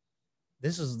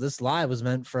 this live was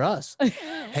meant for us.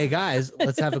 Hey guys,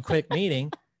 let's have a quick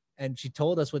meeting. And she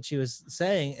told us what she was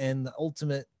saying, and the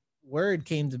ultimate word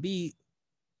came to be,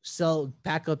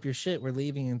 pack up your shit, we're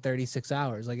leaving in 36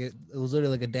 hours. Like it was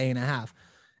literally like a day and a half.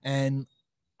 And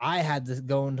I had to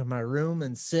go into my room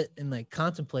and sit and like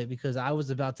contemplate, because I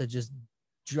was about to just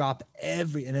drop and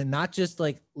then not just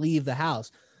like leave the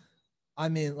house. I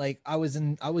mean, like I was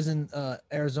in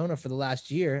Arizona for the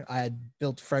last year. I had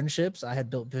built friendships. I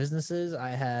had built businesses. I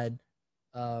had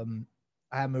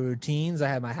my routines. I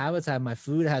had my habits. I had my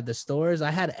food. I had the stores.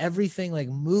 I had everything like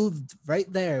moved right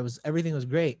there. Everything was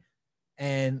great.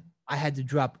 And I had to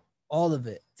drop all of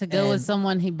it to go with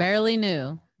someone he barely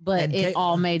knew, but it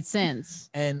all made sense.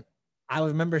 And I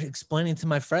remember explaining to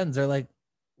my friends, they're like,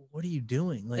 what are you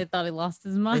doing? Like, they thought he lost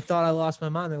his mind. They thought I lost my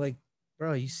mind. They're like,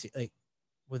 bro, you see, like,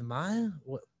 with Maya,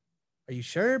 what? Are you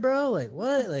sure, bro? Like,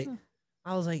 what? Like,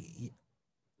 I was like,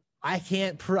 I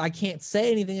can't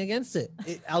say anything against it.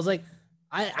 I was like,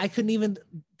 I couldn't even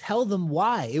tell them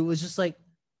why. It was just like,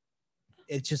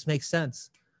 it just makes sense.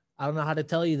 I don't know how to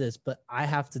tell you this, but I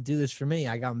have to do this for me.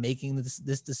 I got making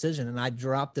this decision, and I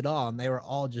dropped it all, and they were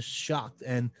all just shocked.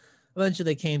 And eventually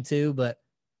they came to, but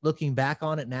looking back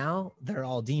on it now, they're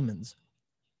all demons.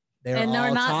 They're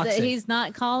not toxic. He's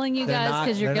not calling you guys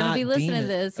because you're going to be listening to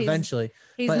this.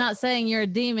 He's not saying you're a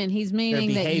demon. He's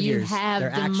meaning that you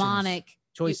have demonic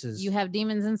choices. You have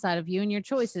demons inside of you, and your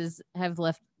choices have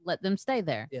let them stay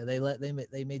there. Yeah,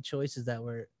 they made choices that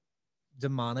were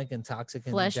demonic and toxic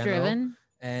and flesh driven.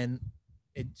 And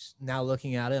it's now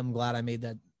looking at it, I'm glad I made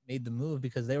the move,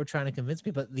 because they were trying to convince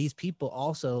me. But these people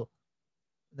also,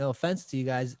 no offense to you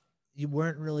guys, you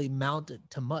weren't really mounted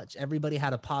to much. Everybody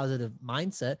had a positive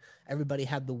mindset. Everybody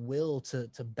had the will to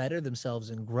better themselves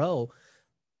and grow,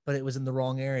 but it was in the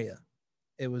wrong area.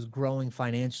 It was growing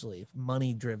financially,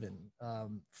 money driven,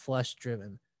 flesh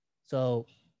driven. So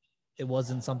it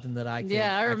wasn't something that I could,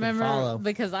 I remember follow.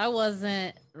 Because I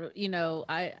wasn't,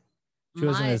 she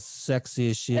wasn't as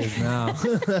sexy as she is now.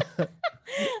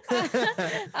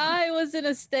 I was in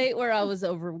a state where I was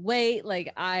overweight.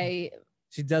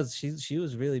 She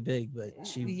was really big, but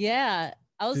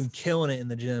I was been killing it in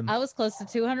the gym. I was close to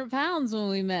 200 pounds when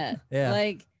we met.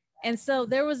 Yeah. And so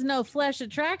there was no flesh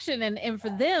attraction. And for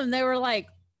them, they were like,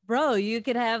 bro, you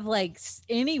could have like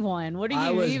anyone. What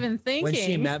are you even thinking? When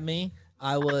she met me,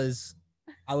 I was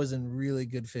in really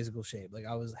good physical shape. Like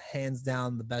I was hands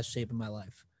down the best shape of my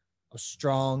life. I was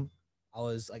strong. I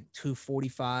was like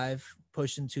 245,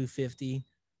 pushing 250.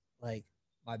 Like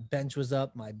my bench was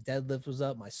up, my deadlift was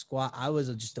up, my squat. I was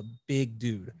just a big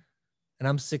dude. And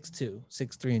I'm 6'2",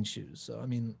 6'3" in shoes. So I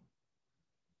mean,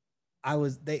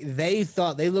 they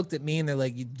thought, they looked at me and they're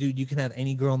like, dude, you can have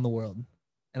any girl in the world.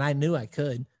 And I knew I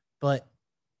could, but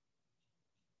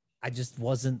I just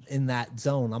wasn't in that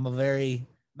zone.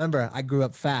 Remember, I grew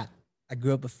up fat. I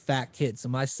grew up a fat kid. So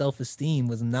my self-esteem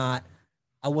was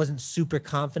I wasn't super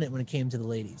confident when it came to the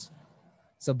ladies.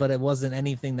 So, but it wasn't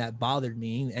anything that bothered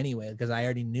me anyway, because I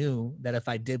already knew that if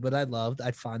I did what I loved,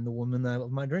 I'd find the woman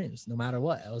of my dreams, no matter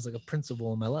what. I was like a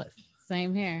principle in my life.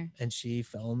 Same here. And she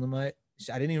fell into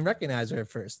I didn't even recognize her at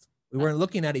first. We weren't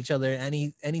looking at each other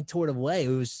in any sort of way. It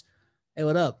was, hey,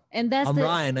 what up? And I'm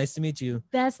Ryan. Nice to meet you.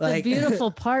 That's the beautiful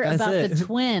part about the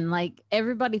twin. Like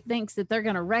everybody thinks that they're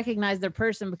going to recognize their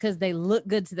person because they look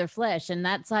good to their flesh. And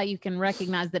that's how you can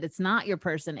recognize that it's not your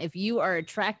person. If you are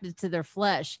attracted to their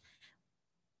flesh,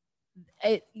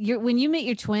 when you meet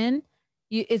your twin,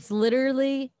 it's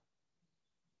literally,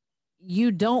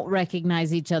 you don't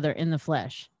recognize each other in the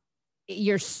flesh.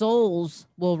 Your souls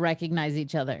will recognize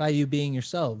each other by you being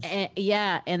yourselves.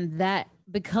 And that,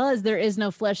 because there is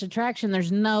no flesh attraction,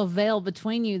 there's no veil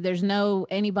between you. There's no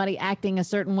anybody acting a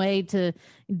certain way to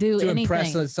anything.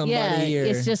 Impress somebody.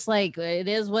 It's just like, it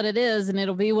is what it is, and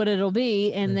it'll be what it'll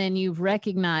be. And then you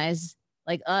recognize,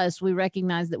 like us, we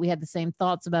recognize that we had the same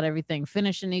thoughts about everything,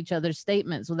 finishing each other's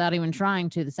statements without even trying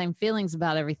to, the same feelings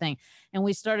about everything. And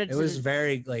we started. It was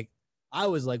very like, I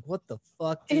was like, what the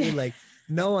fuck, dude? Like,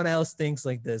 no one else thinks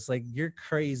like this. Like, you're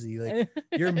crazy. Like,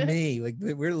 you're me. Like,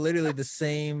 we're literally the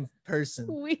same person.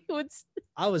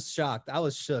 I was shocked. I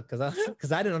was shook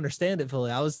because I didn't understand it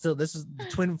fully. I was still, this is the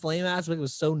twin flame aspect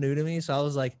was so new to me. So I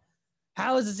was like,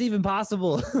 how is this even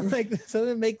possible? Like, so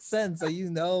it makes sense.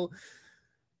 So,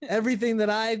 everything that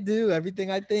I do, everything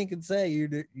I think and say, you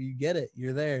get it.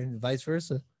 You're there, and vice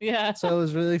versa. Yeah. So it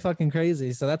was really fucking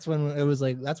crazy. So that's when it was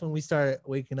like, that's when we started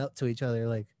waking up to each other.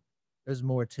 Like, there's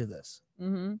more to this.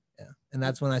 Mm-hmm. Yeah. And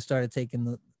that's when I started taking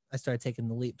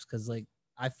the leaps. Cause like,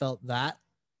 I felt the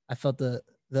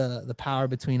power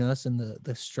between us and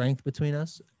the strength between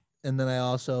us. And then I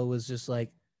also was just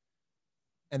like,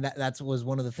 and that was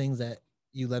one of the things that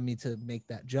you led me to make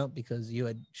that jump, because you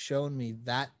had shown me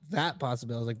that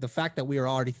possibility. Like the fact that we were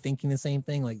already thinking the same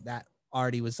thing, like that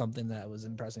already was something that was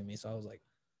impressing me. So I was like,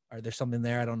 all right, there's something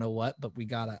there. I don't know what, but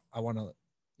I want to,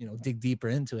 dig deeper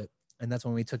into it. And that's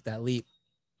when we took that leap,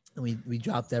 and we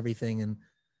dropped everything. And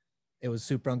it was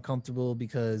super uncomfortable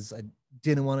because I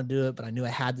didn't want to do it, but I knew I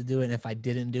had to do it. And if I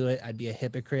didn't do it, I'd be a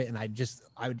hypocrite, and I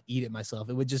would eat it myself.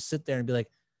 It would just sit there and be like,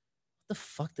 what the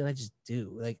fuck did I just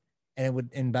do? Like,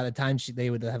 and by the time they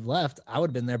would have left, I would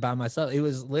have been there by myself. It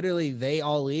was literally, they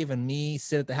all leave and me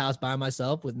sit at the house by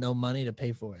myself with no money to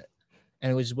pay for it.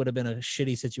 And it would have been a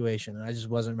shitty situation, and I just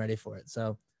wasn't ready for it.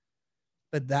 So,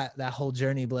 but that whole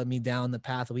journey led me down the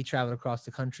path. We traveled across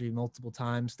the country multiple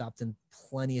times, stopped in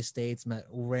plenty of states, met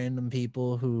random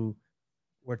people who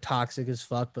were toxic as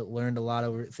fuck, but learned a lot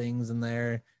of things in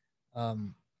there.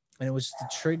 And it was just the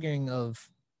triggering of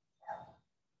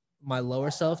my lower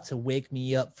self to wake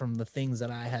me up from the things that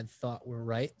I had thought were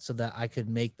right, so that I could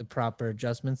make the proper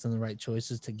adjustments and the right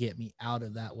choices to get me out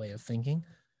of that way of thinking.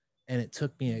 And it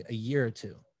took me a year or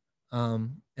two.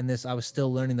 And I was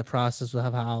still learning the process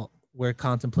of how we're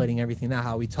contemplating everything now,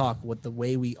 how we talk, what the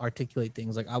way we articulate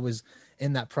things. Like I was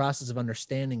in that process of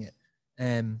understanding it,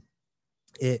 and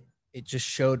it just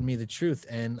showed me the truth.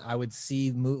 And I would see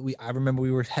I remember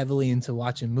we were heavily into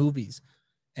watching movies,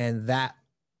 and that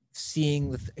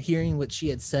hearing what she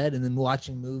had said, and then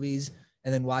watching movies,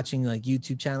 and then watching like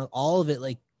YouTube channel, all of it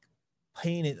like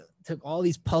took all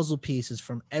these puzzle pieces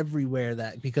from everywhere,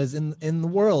 because in the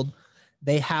world,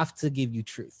 they have to give you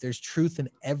truth. There's truth in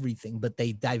everything, but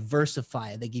they diversify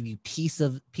it. They give you pieces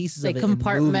of it. They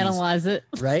compartmentalize it.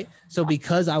 Right. So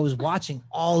because I was watching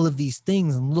all of these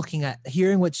things and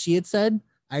hearing what she had said,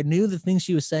 I knew the things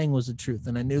she was saying was the truth.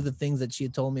 And I knew the things that she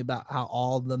had told me about how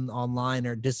all of them online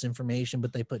are disinformation,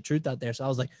 but they put truth out there. So I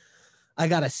was like, I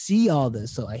got to see all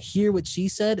this. So I hear what she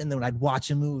said, and then I'd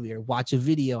watch a movie or watch a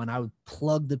video, and I would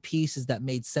plug the pieces that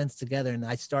made sense together. And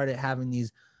I started having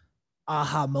these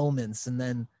aha moments. And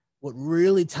then what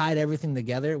really tied everything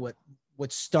together, what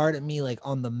started me like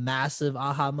on the massive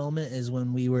aha moment, is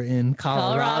when we were in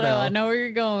Colorado. I know where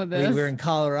you're going with this. We were in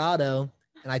Colorado,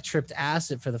 and I tripped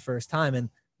acid for the first time. And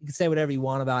you can say whatever you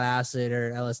want about acid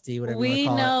or LSD, whatever you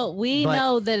want to call it. We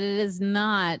know that it is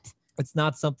not. It's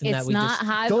not something that we not just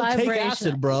high don't vibration. take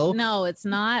acid, bro. No, it's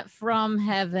not from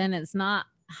heaven. It's not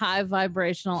high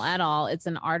vibrational at all. It's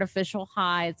an artificial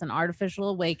high. It's an artificial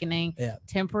awakening. Yeah.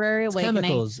 Temporary It's awakening.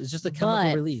 chemicals. It's just a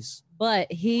chemical release.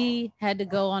 But he had to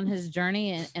go on his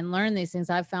journey and learn these things.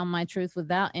 I found my truth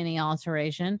without any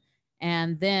alteration.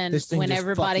 And then when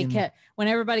everybody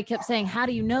kept saying, how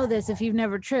do you know this if you've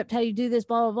never tripped? How do you do this?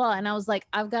 Blah, blah, blah. And I was like,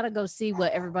 I've got to go see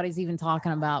what everybody's even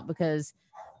talking about, because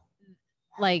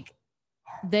like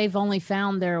they've only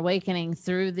found their awakening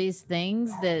through these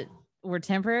things that were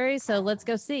temporary. So let's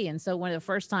go see. And so the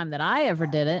first time that I ever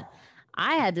did it,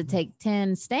 I had to take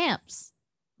 10 stamps.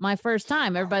 My first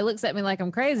time. Everybody looks at me like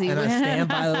I'm crazy. And a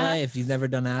stamp, by the way, if you've never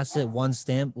done acid, one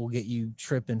stamp will get you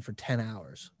tripping for 10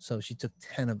 hours. So she took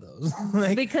 10 of those.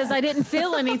 Because I didn't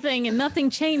feel anything and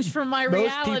nothing changed from my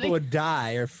reality. Most people would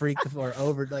die or freak or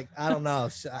over. Like, I don't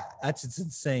know. That's just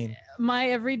insane. My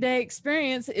everyday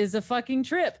experience is a fucking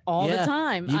trip all the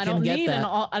time. I don't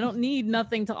need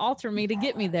nothing to alter me to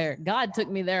get me there. God took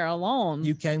me there alone.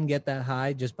 You can get that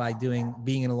high just by being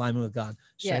in alignment with God,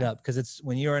 straight up. Because it's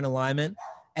when you're in alignment,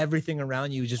 everything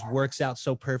around you just works out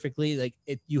so perfectly. Like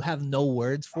you have no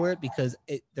words for it, because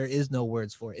there is no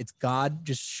words for it. It's God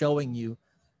just showing you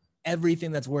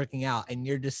everything that's working out, and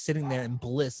you're just sitting there in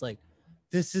bliss. Like,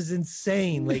 this is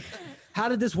insane. Like, how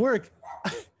did this work?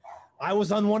 I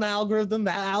was on one algorithm.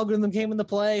 That algorithm came into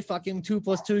play. Fucking 2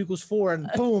 + 2 = 4, and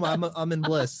boom, I'm in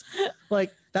bliss.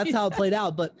 Like, that's how it played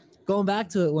out. But going back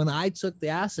to it, when I took the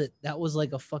acid, that was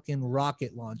like a fucking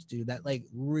rocket launch, dude. That like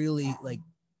really like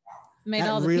made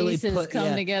all the pieces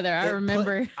come together. I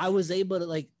remember I was able to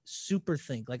like super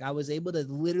think. Like, I was able to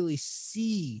literally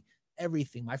see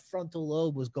everything. My frontal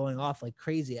lobe was going off like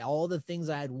crazy. All the things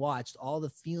I had watched, all the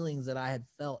feelings that I had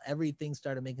felt, everything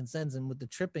started making sense. And with the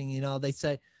tripping, they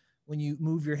say when you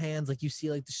move your hands, like you see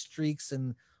like the streaks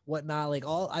and whatnot, like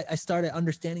I started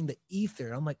understanding the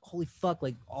ether. I'm like, holy fuck,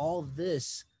 like all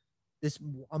this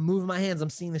I'm moving my hands. I'm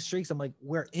seeing the streaks. I'm like,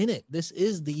 we're in it. This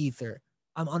is the ether.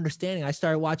 I'm understanding. I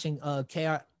started watching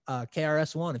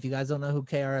KRS-One. If you guys don't know who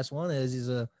KRS-One is,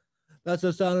 that's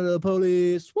the sound of the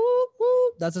police. Whoop,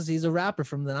 whoop. He's a rapper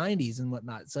from the 90s and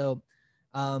whatnot. So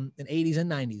in 80s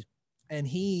and 90s. And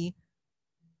he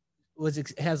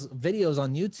has videos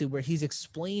on YouTube where he's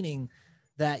explaining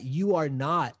that you are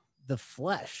not the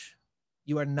flesh.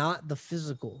 You are not the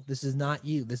physical. This is not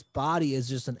you. This body is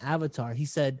just an avatar. He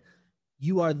said,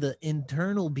 you are the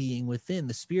internal being within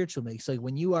the spiritual being. So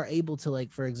when you are able to,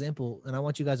 like, for example, and I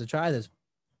want you guys to try this,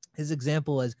 his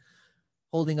example is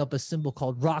holding up a symbol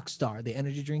called Rockstar, the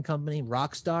energy drink company,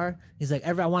 Rockstar. He's like,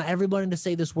 I want everybody to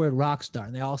say this word Rockstar.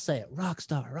 And they all say it,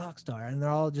 Rockstar, Rockstar. And they're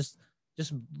all just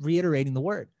reiterating the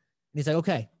word. And he's like,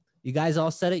 okay, you guys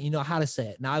all said it. You know how to say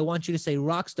it. Now I want you to say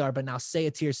Rockstar, but now say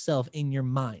it to yourself in your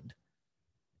mind.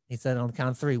 He said on the count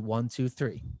of 3, 1, 2,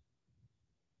 3.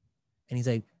 And he's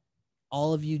like,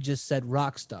 all of you just said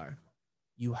Rockstar.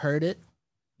 You heard it.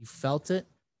 You felt it.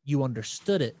 You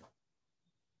understood it.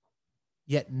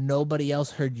 Yet nobody else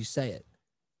heard you say it.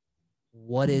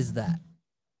 What is that?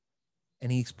 And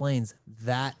he explains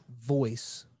that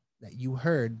voice that you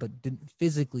heard but didn't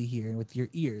physically hear with your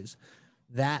ears.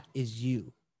 That is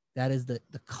you. That is the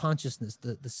consciousness,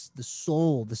 the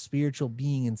soul, the spiritual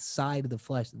being inside of the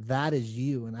flesh. That is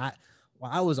you. And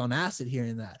I was on acid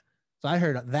hearing that. So I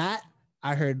heard that.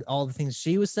 I heard all the things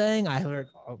she was saying. I heard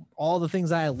all the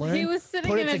things I had learned. He was sitting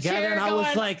put in it a together, chair and I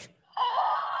was like,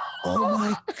 oh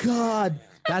my God.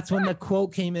 That's when the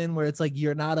quote came in where it's like,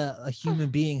 you're not a human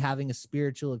being having a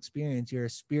spiritual experience. You're a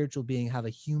spiritual being have a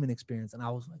human experience. And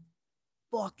I was like,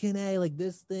 fucking A, like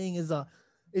this thing is a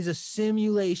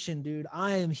simulation, dude.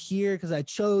 I am here because I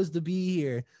chose to be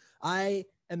here. I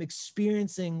am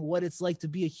experiencing what it's like to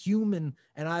be a human.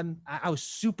 And I was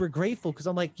super grateful because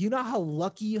I'm like, you know how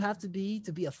lucky you have to be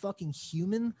a fucking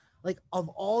human? Like, of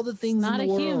all the things not in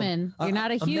the a world, human. You're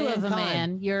not a hue of a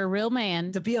mankind, man. You're a real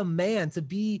man. to be a man, to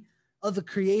be of the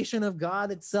creation of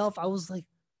God itself. I was like,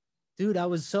 dude, I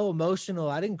was so emotional.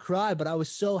 I didn't cry, but I was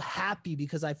so happy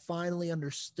because I finally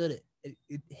understood it.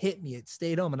 It hit me. It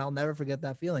stayed home, and I'll never forget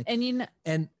that feeling.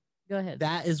 And go ahead.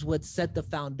 That is what set the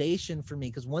foundation for me.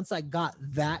 Because once I got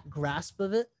that grasp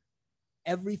of it,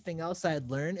 everything else I had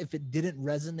learned, if it didn't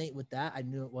resonate with that, I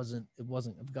knew it wasn't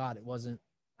of God. It wasn't.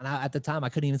 And at the time, I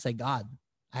couldn't even say God.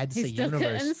 I had to say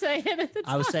universe. Couldn't say it at the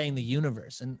time. I was saying the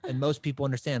universe, and most people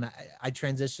understand. I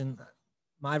transitioned.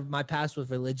 My past with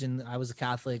religion, I was a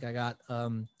Catholic. I got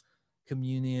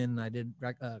communion. I did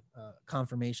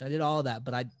confirmation. I did all of that,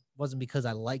 but I wasn't because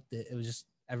I liked it. It was just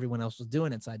everyone else was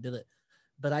doing it, so I did it.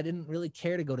 But I didn't really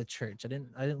care to go to church. I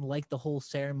didn't like the whole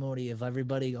ceremony of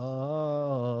everybody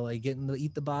like getting to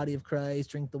eat the body of Christ,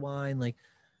 drink the wine. Like,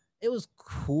 it was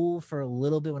cool for a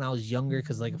little bit when I was younger,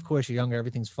 because, like, of course you're younger,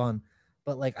 everything's fun.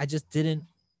 But, like, I just didn't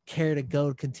care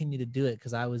to continue to do it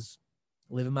because I was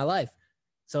living my life.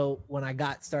 So when I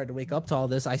started to wake up to all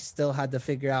this, I still had to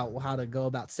figure out how to go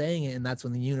about saying it. And that's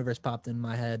when the universe popped in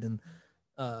my head and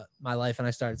my life, and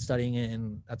I started studying it.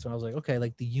 And that's when I was like, okay,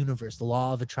 like the universe, the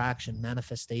law of attraction,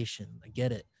 manifestation, I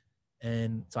get it.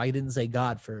 And so I didn't say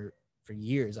God for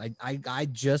years. I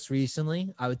just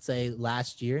recently, I would say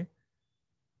last year,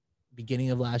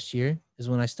 beginning of last year, is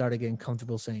when I started getting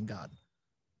comfortable saying God.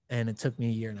 And it took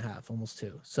me 1.5 years, almost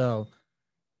 2. So,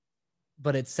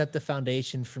 but it set the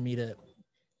foundation for me to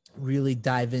really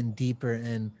dive in deeper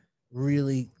and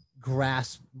really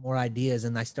grasp more ideas.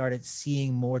 And I started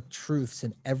seeing more truths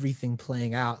in everything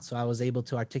playing out. So I was able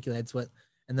to articulate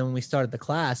and then when we started the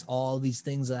class, all these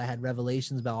things that I had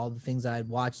revelations about, all the things I had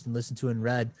watched and listened to and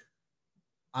read,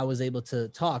 I was able to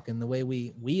talk. And the way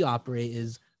we operate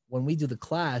is when we do the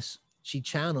class, she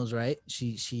channels, right?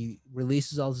 She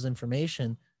releases all this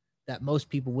information that most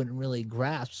people wouldn't really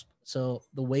grasp. So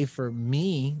the way for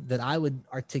me that I would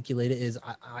articulate it is,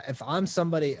 if I'm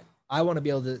somebody, I want to be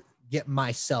able to get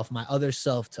myself, my other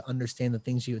self, to understand the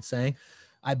things she was saying.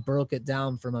 I broke it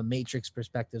down from a matrix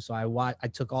perspective. So I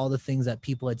took all the things that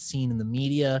people had seen in the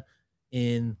media,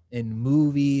 in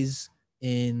movies,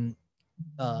 in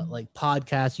like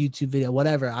podcasts, YouTube video,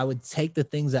 whatever. I would take the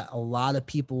things that a lot of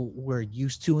people were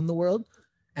used to in the world,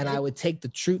 and I would take the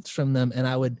truths from them, and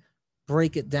I would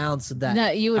break it down so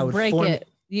that you would break it.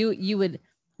 You would,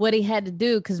 what he had to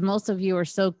do, because most of you are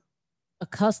so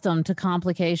accustomed to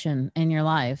complication in your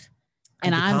life.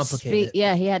 And he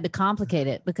had to complicate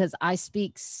it, because I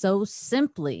speak so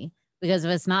simply, because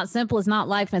if it's not simple, it's not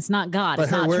life, and it's not God. But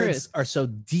it's her not words truth. are so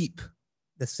deep.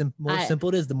 The more simple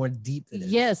it is, the more deep it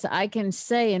is. Yes, I can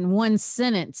say in one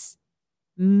sentence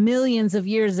millions of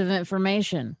years of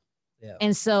information. Yeah.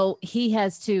 And so he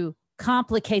has to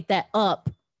complicate that up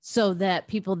so that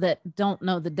people that don't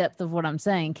know the depth of what I'm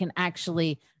saying can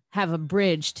actually have a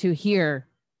bridge to hear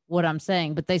what I'm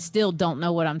saying, but they still don't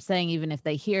know what I'm saying, even if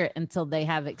they hear it until they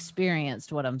have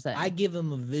experienced what I'm saying. I give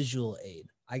them a visual aid.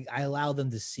 I allow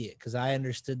them to see it because I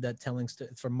understood that telling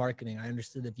from marketing. I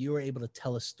understood if you were able to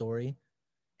tell a story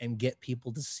and get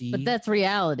people to see. But that's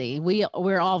reality.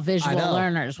 We're all visual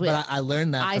learners. But I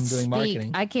learned that from doing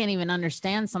marketing. I can't even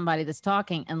understand somebody that's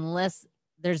talking unless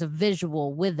there's a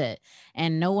visual with it.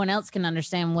 And no one else can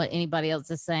understand what anybody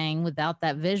else is saying without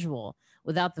that visual.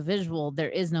 Without the visual, there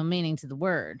is no meaning to the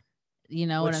word. You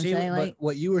know what I'm saying? Like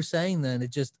what you were saying then,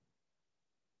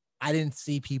 I didn't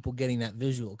see people getting that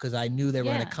visual because I knew they were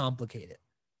going to complicate it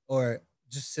or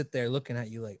just sit there looking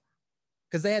at you like,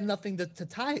 because they had nothing to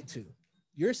tie it to.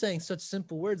 You're saying such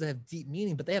simple words that have deep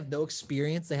meaning, but they have no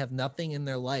experience. They have nothing in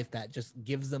their life that just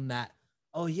gives them that,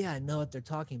 oh yeah, I know what they're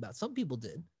talking about. Some people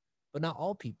did, but not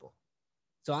all people.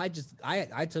 So I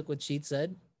took what Sheet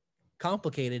said,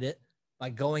 complicated it by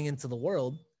going into the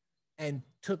world and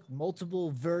took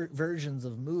multiple versions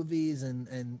of movies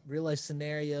and real life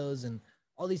scenarios and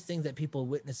all these things that people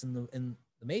witness in the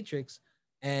Matrix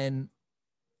and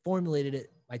formulated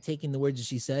it by taking the words that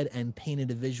she said and painted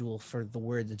a visual for the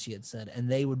words that she had said. And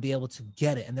they would be able to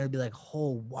get it. And they'd be like,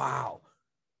 oh, wow,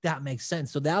 that makes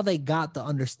sense. So now they got the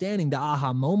understanding, the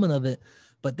aha moment of it,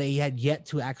 but they had yet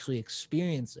to actually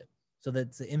experience it. So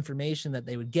that's the information that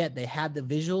they would get. They had the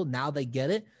visual. Now they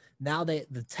get it. Now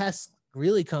the test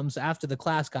really comes after the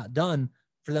class got done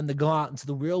for them to go out into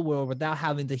the real world without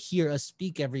having to hear us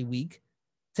speak every week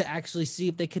to actually see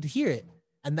if they could hear it.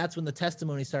 And that's when the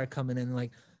testimony started coming in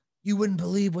like, you wouldn't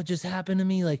believe what just happened to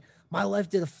me. Like my life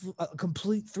did a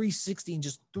complete 360 in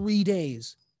just 3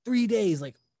 days. 3 days.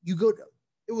 Like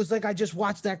it was like I just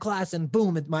watched that class and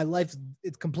boom, my life,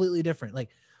 it's completely different. Like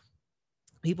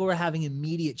people were having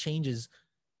immediate changes.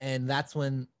 And that's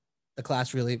when the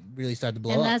class really started to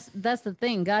blow up. And that's the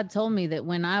thing. God told me that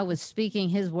when I was speaking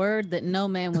his word, that no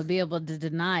man would be able to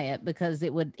deny it because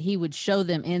he would show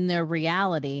them in their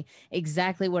reality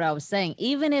exactly what I was saying.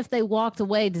 Even if they walked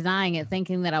away denying it,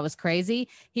 thinking that I was crazy,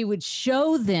 he would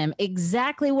show them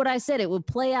exactly what I said. It would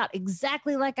play out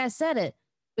exactly like I said it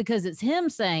because it's him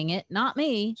saying it, not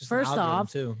me. Just first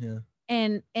off, too. Yeah.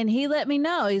 And he let me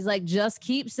know. He's like, just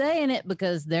keep saying it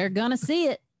because they're gonna see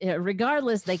it.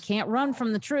 Regardless, they can't run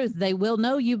from the truth. They will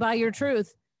know you by your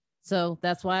truth. So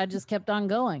that's why I just kept on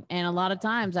going. And a lot of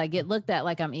times I get looked at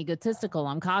like I'm egotistical,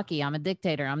 I'm cocky, I'm a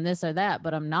dictator, I'm this or that,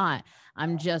 but I'm not.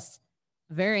 I'm just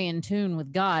very in tune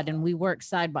with God, and we work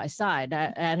side by side.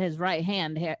 At his right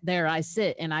hand there I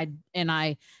sit, and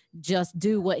I just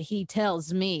do what he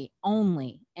tells me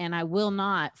only, and I will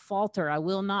not falter. I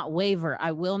will not waver.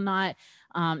 I will not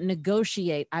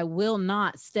negotiate. I will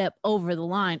not step over the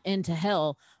line into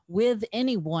hell with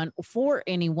anyone, for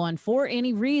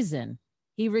any reason.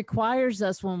 He requires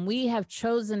us, when we have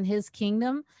chosen his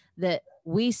kingdom, that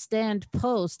we stand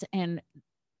post, and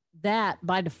that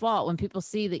by default, when people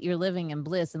see that you're living in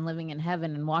bliss and living in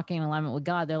heaven and walking in alignment with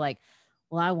God, they're like,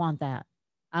 well, I want that.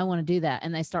 I want to do that.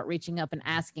 And they start reaching up and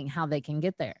asking how they can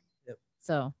get there. Yep.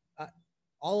 So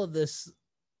all of this,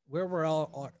 where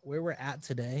we're at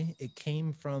today, it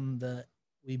came from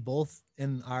we both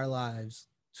in our lives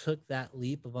took that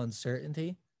leap of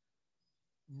uncertainty,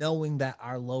 knowing that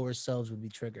our lower selves would be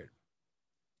triggered.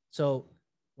 So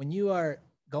when you are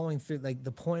going through, like,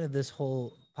 the point of this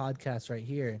whole podcast right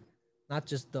here, not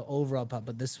just the overall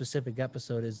but this specific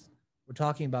episode, is we're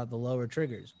talking about the lower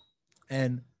triggers.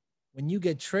 And when you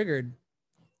get triggered,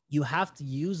 you have to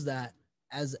use that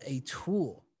as a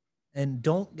tool, and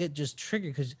don't get just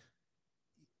triggered, because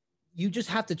you just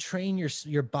have to train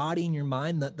your body and your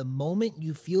mind that the moment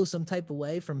you feel some type of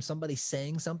way from somebody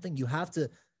saying something, you have to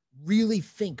really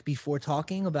think before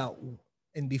talking about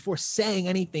and before saying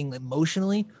anything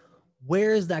emotionally,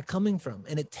 where is that coming from?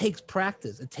 And it takes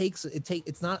practice.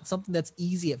 It's not something that's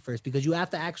easy at first, because you have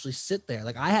to actually sit there.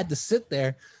 Like I had to sit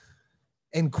there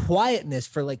in quietness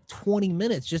for like 20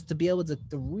 minutes just to be able to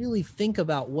really think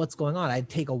about what's going on. I'd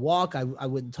take a walk. I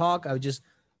wouldn't talk. I would just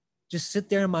sit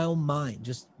there in my own mind,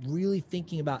 just really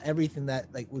thinking about everything that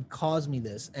like would cause me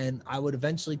this. And I would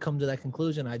eventually come to that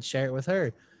conclusion. I'd share it with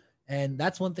her. And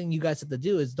that's one thing you guys have to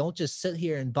do, is don't just sit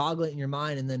here and boggle it in your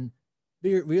mind and then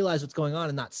realize what's going on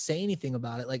and not say anything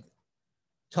about it. Like,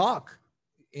 talk,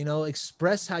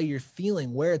 express how you're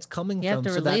feeling, where it's coming from. You have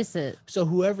to release it. So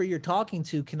whoever you're talking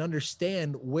to can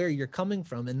understand where you're coming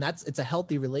from. And it's a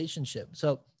healthy relationship.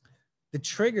 So the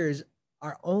triggers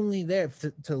are only there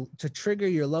to trigger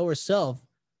your lower self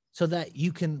so that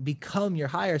you can become your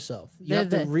higher self. You have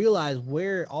to realize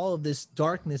where all of this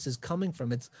darkness is coming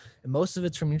from. And most of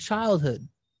it's from your childhood.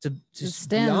 to It just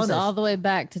be stems honest. all the way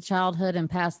back to childhood and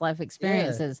past life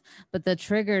experiences. But the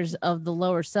triggers of the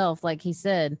lower self, like he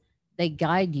said, they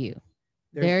guide you.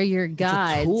 They're your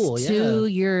guides tool, to yeah.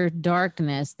 your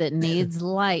darkness that needs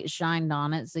light shined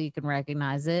on it so you can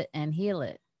recognize it and heal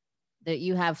it. That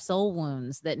you have soul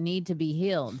wounds that need to be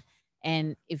healed.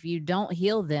 And if you don't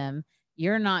heal them,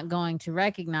 you're not going to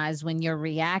recognize when you're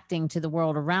reacting to the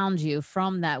world around you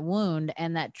from that wound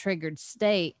and that triggered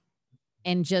state,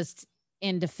 and just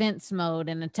in defense mode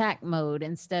and attack mode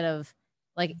instead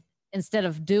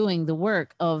of doing the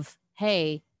work of,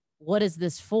 hey, what is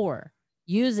this for?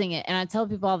 Using it. And I tell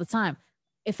people all the time,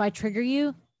 if I trigger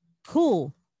you,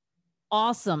 cool,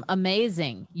 awesome,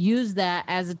 amazing. Use that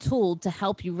as a tool to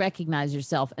help you recognize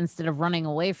yourself instead of running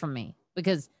away from me.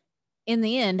 Because in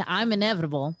the end, I'm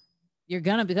inevitable. You're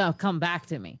going to come back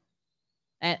to me.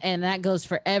 And that goes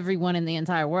for everyone in the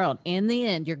entire world. In the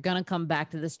end, you're going to come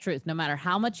back to this truth, no matter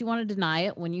how much you want to deny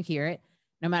it when you hear it,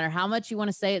 no matter how much you want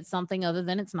to say it's something other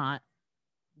than it's not.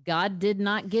 God did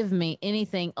not give me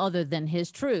anything other than his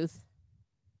truth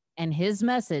and his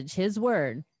message, his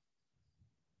word.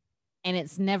 And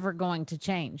it's never going to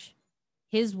change.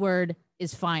 His word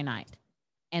is finite,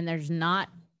 and there's not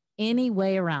any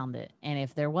way around it. And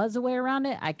if there was a way around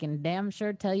it, I can damn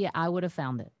sure tell you I would have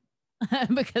found it.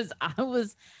 Because I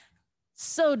was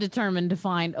so determined to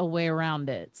find a way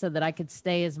around it so that I could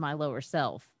stay as my lower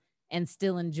self and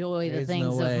still enjoy the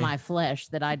things of my flesh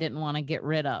that I didn't want to get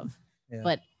rid of. Yeah.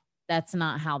 But that's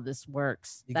not how this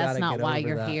works. That's not why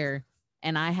you're here.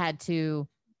 And I had to,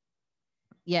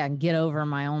 get over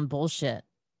my own bullshit.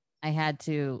 I had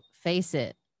to face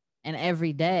it. And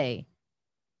every day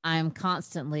I'm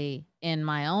constantly in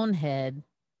my own head,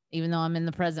 even though I'm in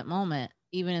the present moment.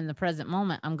 Even in the present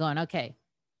moment, I'm going, okay,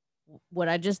 what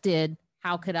I just did,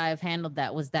 how could I have handled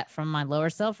that? Was that from my lower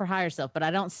self or higher self? But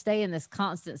I don't stay in this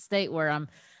constant state where I'm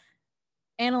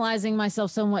analyzing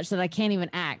myself so much that I can't even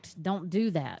act. Don't do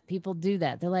that. People do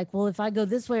that. They're like, well, if I go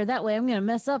this way or that way, I'm going to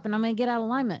mess up and I'm going to get out of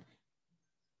alignment.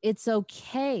 It's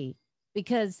okay,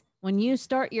 because when you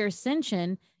start your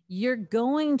ascension, you're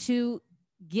going to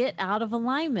get out of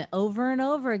alignment over and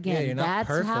over again. Yeah,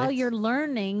 that's how you're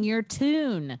learning your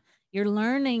tune. You're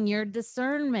learning your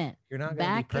discernment. You're not going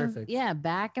to be perfect.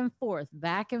 Back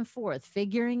and forth,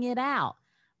 figuring it out.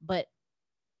 But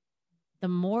the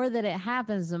more that it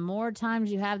happens, the more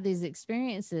times you have these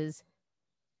experiences,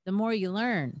 the more you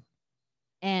learn.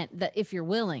 And if you're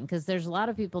willing, because there's a lot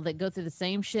of people that go through the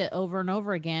same shit over and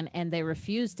over again, and they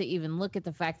refuse to even look at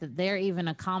the fact that they're even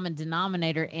a common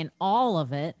denominator in all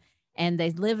of it. And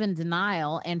they live in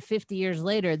denial, and 50 years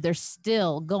later, they're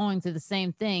still going through the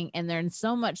same thing. And they're in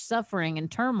so much suffering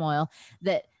and turmoil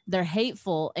that they're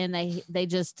hateful, and they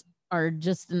just are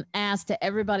just an ass to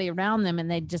everybody around them.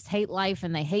 And they just hate life,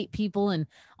 and they hate people and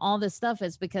all this stuff.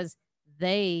 It's because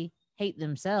they hate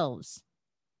themselves,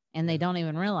 and they don't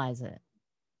even realize it.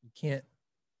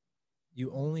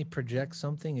 You only project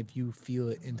something if you feel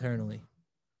it internally.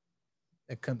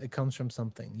 It comes from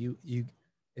something.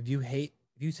 If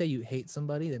you say you hate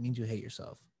somebody, that means you hate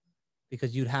yourself,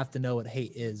 because you'd have to know what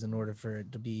hate is in order for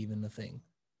it to be even a thing.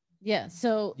 Yeah.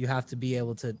 So you have to be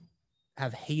able to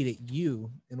have hated you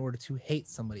in order to hate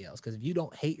somebody else. Because if you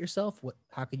don't hate yourself,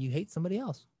 how can you hate somebody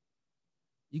else?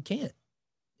 You can't.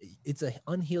 It's an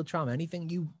unhealed trauma. Anything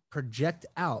you project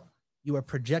out, you are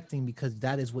projecting, because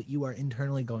that is what you are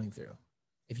internally going through.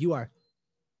 If you are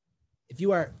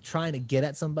trying to get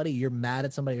at somebody, you're mad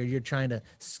at somebody, or you're trying to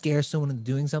scare someone into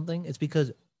doing something, it's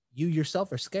because you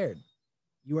yourself are scared.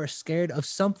 You are scared of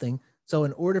something. So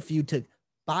in order for you to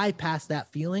bypass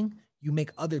that feeling, you make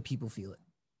other people feel it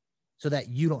so that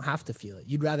you don't have to feel it.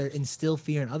 You'd rather instill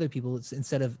fear in other people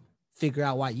instead of figure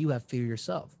out why you have fear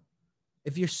yourself.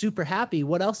 If you're super happy,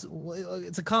 what else?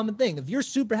 It's a common thing. If you're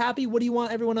super happy, what do you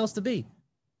want everyone else to be?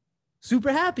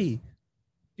 Super happy.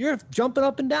 You're jumping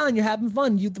up and down. You're having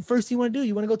fun. The first thing you want to do,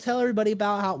 you want to go tell everybody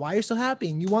about why you're so happy,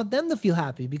 and you want them to feel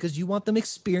happy because you want them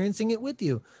experiencing it with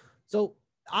you. So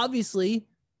obviously,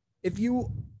 if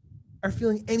you are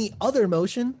feeling any other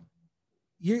emotion,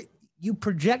 you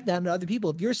project that into other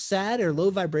people. If you're sad or low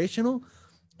vibrational,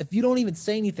 if you don't even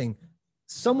say anything,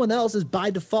 someone else is by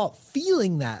default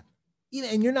feeling that,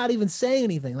 and you're not even saying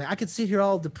anything. Like, I could sit here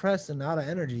all depressed and out of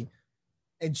energy,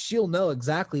 and she'll know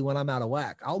exactly when I'm out of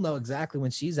whack. I'll know exactly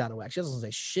when she's out of whack. She doesn't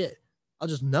say shit. I'll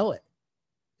just know it.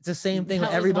 It's the same thing with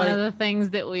everybody. One of the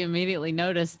things that we immediately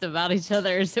noticed about each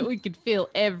other is that we could feel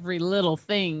every little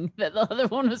thing that the other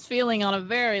one was feeling on a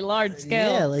very large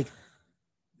scale. Yeah,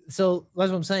 so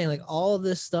that's what I'm saying. Like, all of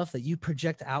this stuff that you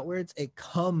project outwards, it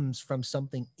comes from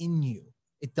something in you.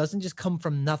 It doesn't just come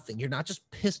from nothing. You're not just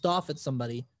pissed off at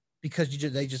somebody because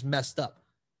they just messed up.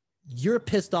 you're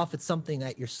pissed off at something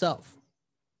at yourself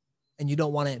and you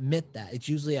don't want to admit that. It's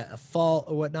usually a fault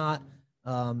or whatnot.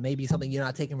 Maybe something you're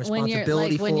not taking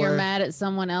responsibility for. When you're mad at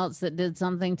someone else that did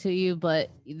something to you,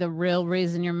 but the real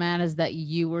reason you're mad is that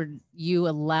you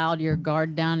allowed your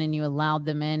guard down and you allowed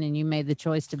them in and you made the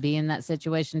choice to be in that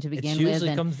situation to begin with,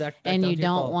 and you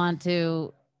don't want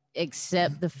to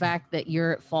accept the fact that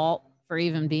you're at fault for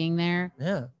even being there.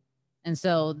 Yeah. And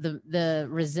so the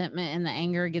resentment and the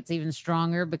anger gets even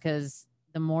stronger because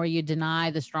the more you deny,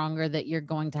 the stronger that you're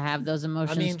going to have those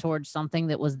emotions towards something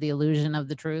that was the illusion of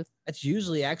the truth. That's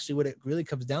usually actually what it really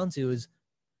comes down to is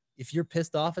if you're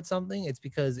pissed off at something, it's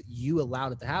because you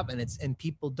allowed it to happen. And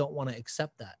people don't want to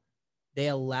accept that. They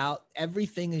allow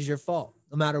everything is your fault,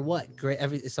 no matter what. Great,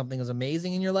 if something is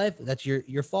amazing in your life, that's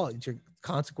your fault. It's your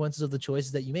consequences of the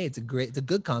choices that you made. It's a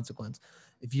good consequence.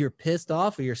 If you're pissed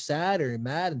off or you're sad or you're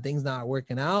mad and things not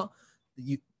working out,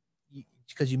 you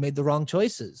because you made the wrong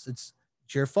choices. It's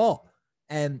your fault.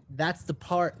 And that's the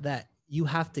part that you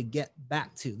have to get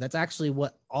back to. That's actually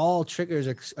what all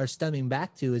triggers are stemming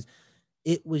back to is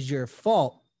it was your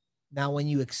fault. Now, when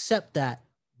you accept that,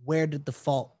 where did the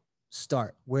fault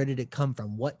start? Where did it come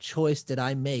from? What choice did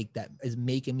I make that is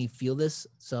making me feel this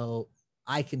so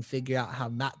I can figure out how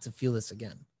not to feel this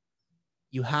again?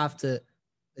 You have to,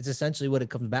 it's essentially what it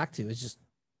comes back to. It's just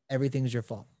everything is your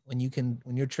fault. When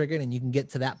you're triggered and you can get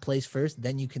to that place first,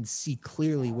 then you can see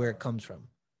clearly where it comes from.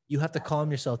 You have to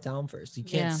calm yourself down first. You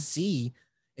can't see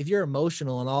if you're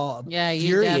emotional and all. Yeah,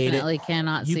 you definitely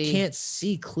cannot see. You can't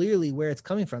see clearly where it's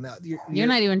coming from. You're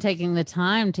not even taking the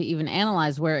time to even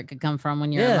analyze where it could come from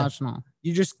when you're emotional.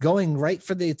 You're just going right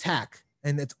for the attack,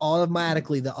 and it's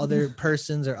automatically the other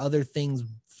person's or other things'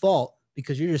 fault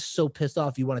because you're just so pissed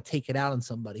off. You want to take it out on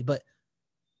somebody, but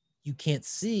you can't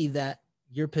see that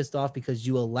you're pissed off because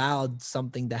you allowed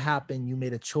something to happen. You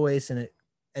made a choice and it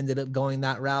ended up going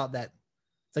that route. That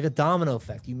it's like a domino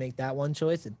effect. You make that one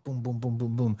choice, it boom, boom, boom,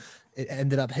 boom, boom. It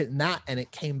ended up hitting that and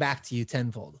it came back to you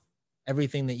tenfold.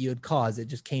 Everything that you had caused, it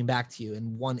just came back to you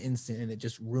in one instant and it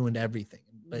just ruined everything.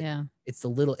 But it's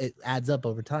it adds up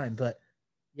over time. But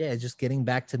yeah, just getting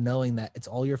back to knowing that it's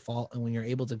all your fault. And when you're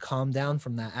able to calm down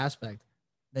from that aspect,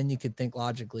 then you could think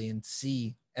logically and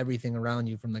see everything around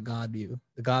you from the God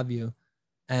view,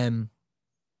 and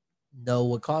know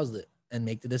what caused it and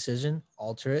make the decision,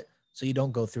 alter it so you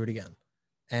don't go through it again.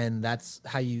 And that's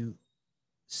how you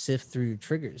sift through your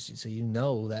triggers. So you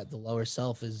know that the lower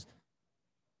self it's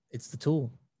the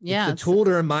tool. Yeah. It's the tool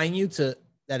to remind you that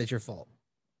it's your fault.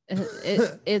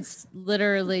 It's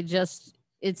literally just,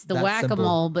 it's the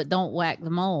whack-a-mole, but don't whack the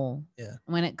mole. Yeah.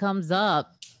 When it comes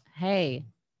up, hey,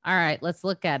 all right, let's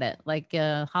look at it. Like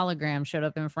a hologram showed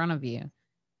up in front of you.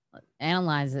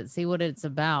 Analyze it, see what it's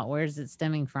about. Where's it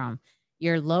stemming from?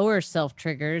 Your lower self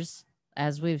triggers,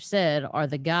 as we've said, are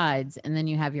the guides. And then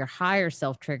you have your higher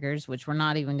self triggers, which we're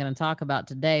not even going to talk about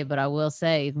today. But I will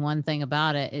say one thing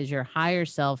about it is your higher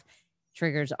self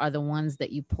triggers are the ones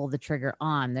that you pull the trigger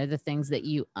on. They're the things that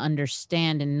you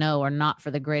understand and know are not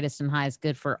for the greatest and highest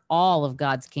good for all of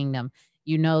God's kingdom.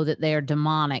 You know that they are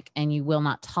demonic and you will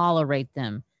not tolerate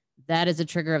them. That is a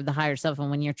trigger of the higher self.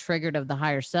 And when you're triggered of the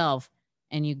higher self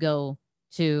and you go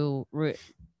to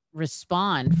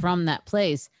respond from that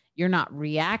place, you're not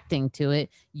reacting to it.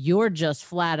 You're just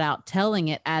flat out telling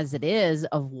it as it is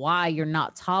of why you're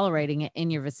not tolerating it in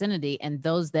your vicinity. And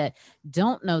those that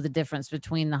don't know the difference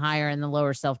between the higher and the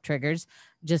lower self triggers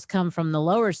just come from the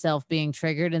lower self being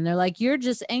triggered. And they're like, you're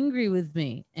just angry with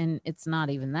me. And it's not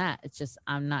even that. It's just,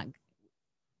 I'm not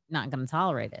going to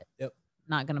tolerate it. Yep.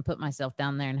 Not going to put myself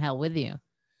down there in hell with you.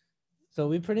 So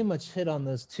we pretty much hit on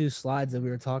those two slides that we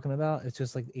were talking about. It's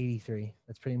just like 83.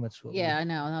 That's pretty much what. Yeah, I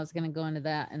know. I was going to go into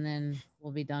that and then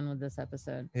we'll be done with this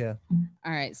episode. Yeah.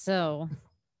 All right. So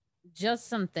just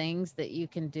some things that you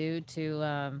can do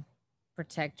to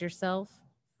protect yourself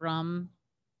from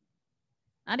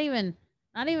not even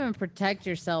protect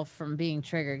yourself from being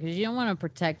triggered, because you don't want to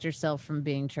protect yourself from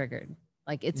being triggered.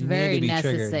 Like it's very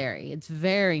necessary. Triggered. It's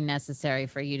very necessary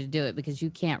for you to do it because you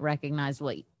can't recognize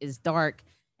what is dark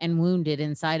and wounded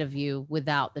inside of you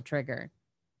without the trigger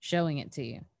showing it to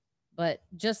you. But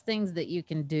just things that you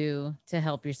can do to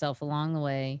help yourself along the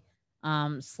way.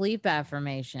 Sleep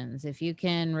affirmations. If you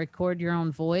can record your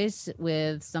own voice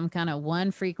with some kind of one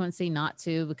frequency, not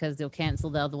two, because they'll cancel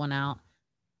the other one out,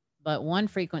 but one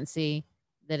frequency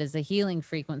that is a healing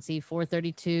frequency,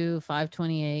 432,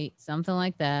 528, something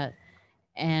like that.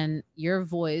 And your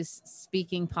voice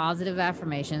speaking positive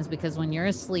affirmations, because when you're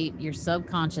asleep, your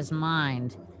subconscious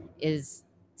mind is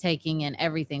taking in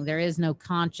everything. There is no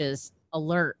conscious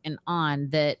alert and on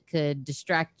that could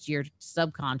distract your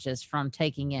subconscious from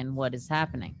taking in what is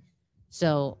happening.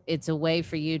 So it's a way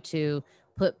for you to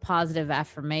put positive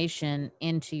affirmation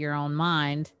into your own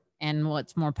mind. And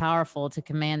what's more powerful to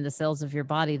command the cells of your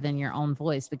body than your own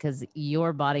voice, because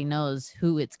your body knows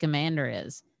who its commander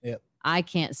is. Yep. I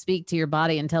can't speak to your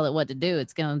body and tell it what to do.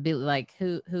 It's going to be like,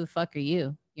 who fuck are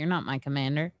you? You're not my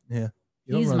commander. Yeah.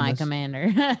 He's my commander.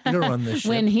 You don't run this ship.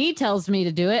 When he tells me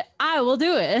to do it, I will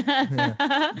do it.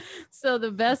 Yeah. So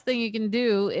the best thing you can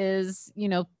do is,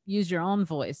 use your own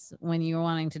voice when you're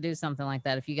wanting to do something like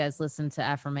that. If you guys listen to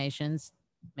affirmations,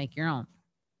 make your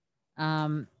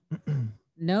own.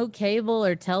 No cable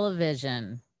or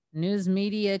television, news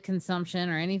media consumption,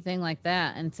 or anything like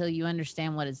that until you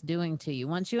understand what it's doing to you.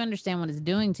 Once you understand what it's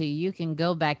doing to you, you can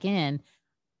go back in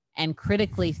and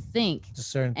critically think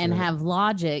and have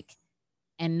logic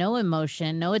and no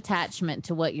emotion, no attachment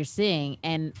to what you're seeing,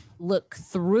 and look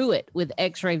through it with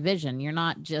x-ray vision. You're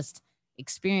not just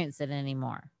experiencing it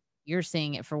anymore. You're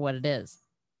seeing it for what it is.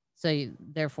 So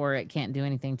therefore it can't do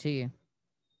anything to you.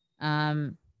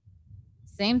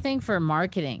 Same thing for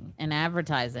marketing and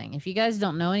advertising. If you guys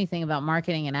don't know anything about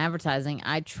marketing and advertising,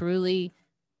 I truly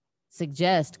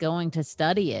suggest going to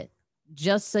study it,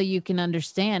 just so you can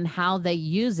understand how they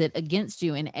use it against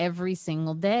you in every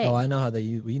single day. Oh, I know how they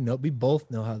use. We both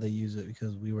know how they use it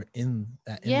because we were in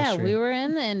that industry. Yeah, we were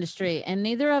in the industry, and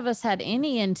neither of us had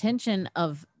any intention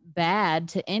of bad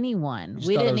to anyone.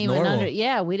 We didn't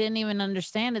even we didn't even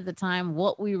understand at the time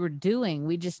what we were doing.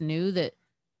 We just knew that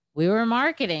we were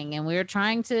marketing and we were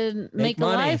trying to make a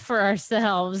life for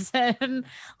ourselves and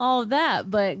all of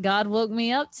that. But God woke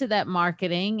me up to that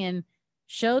marketing and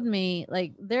showed me,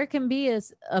 like, there can be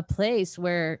a place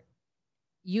where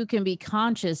you can be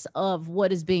conscious of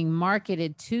what is being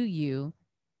marketed to you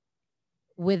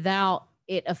without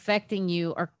it affecting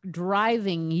you or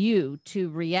driving you to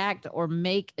react or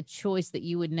make a choice that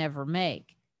you would never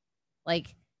make.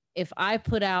 Like, if I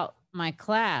put out my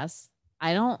class,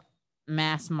 I don't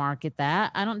mass market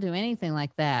that. I don't do anything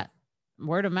like that.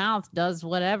 Word of mouth does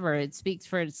whatever. It speaks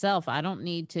for itself. I don't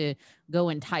need to go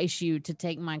entice you to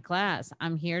take my class.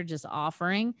 I'm here just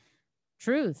offering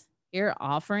truth. Here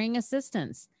offering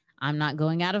assistance. I'm not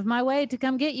going out of my way to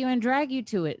come get you and drag you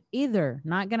to it either.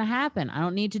 Not going to happen. I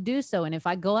don't need to do so. And if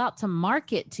I go out to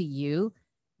market to you,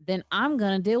 then I'm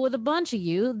going to deal with a bunch of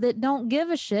you that don't give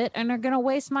a shit and are going to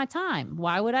waste my time.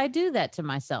 Why would I do that to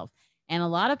myself? And a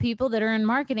lot of people that are in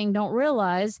marketing don't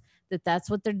realize that that's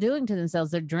what they're doing to themselves.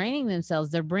 They're draining themselves.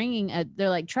 They're they're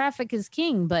like, traffic is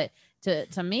king, but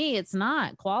to me, it's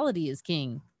not. Quality is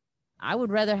king. I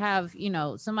would rather have,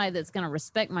 somebody that's going to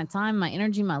respect my time, my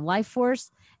energy, my life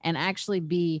force, and actually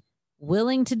be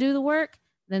willing to do the work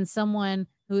than someone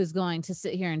who is going to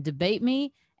sit here and debate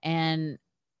me. And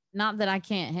not that I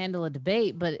can't handle a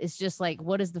debate, but it's just like,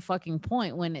 what is the fucking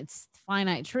point when it's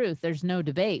finite truth? There's no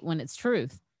debate when it's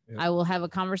truth. Yep. I will have a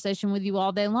conversation with you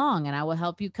all day long, and I will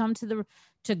help you come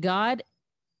to God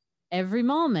every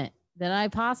moment that I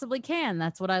possibly can.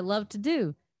 That's what I love to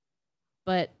do.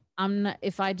 But I'm not,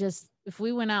 if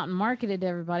we went out and marketed to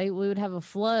everybody, we would have a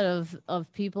flood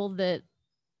of people that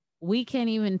we can't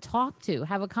even talk to,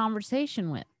 have a conversation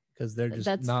with. Because they're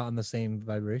just not on the same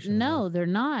vibration. No, they're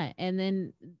not. And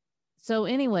then, so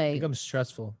anyway. It becomes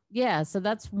stressful. Yeah. So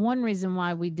that's one reason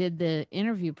why we did the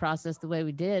interview process the way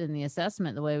we did and the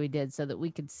assessment the way we did, so that we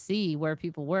could see where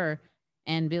people were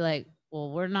and be like,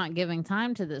 well, we're not giving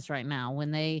time to this right now.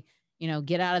 When they,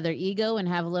 get out of their ego and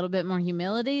have a little bit more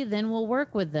humility, then we'll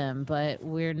work with them. But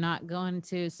we're not going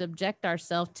to subject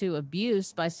ourselves to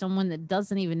abuse by someone that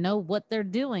doesn't even know what they're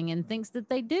doing and thinks that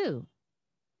they do.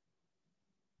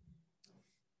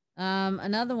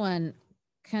 Another one,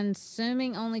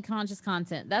 consuming only conscious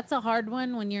content. That's a hard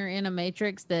one when you're in a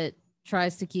matrix that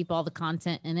tries to keep all the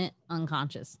content in it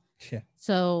unconscious. Yeah.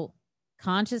 So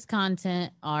conscious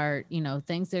content are,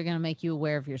 things that are going to make you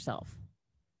aware of yourself.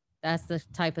 That's the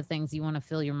type of things you want to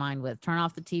fill your mind with. Turn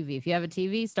off the TV. If you have a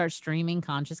TV, start streaming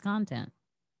conscious content.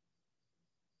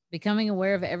 Becoming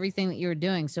aware of everything that you're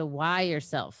doing. So why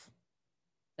yourself?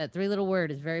 That 3-letter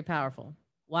word is very powerful.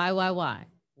 Why?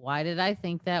 Why did I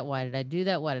think that? Why did I do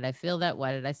that? Why did I feel that?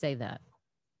 Why did I say that?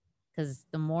 Because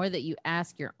the more that you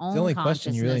ask your own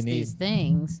consciousness, you really these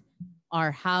things are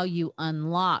how you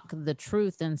unlock the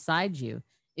truth inside you.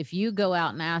 If you go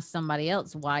out and ask somebody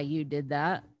else why you did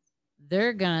that,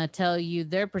 they're going to tell you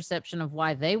their perception of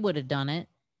why they would have done it.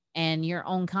 And your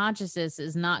own consciousness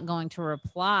is not going to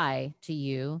reply to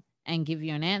you and give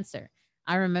you an answer.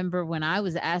 I remember when I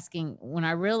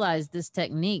realized this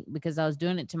technique, because I was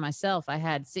doing it to myself, I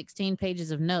had 16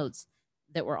 pages of notes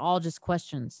that were all just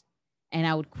questions. And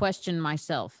I would question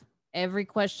myself. Every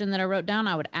question that I wrote down,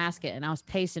 I would ask it. And I was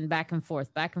pacing back and forth.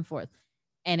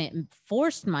 and it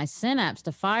forced my synapse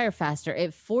to fire faster.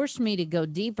 It forced me to go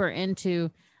deeper into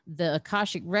the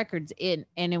Akashic records.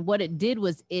 And what it did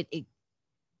was it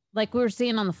like we were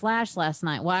seeing on the Flash last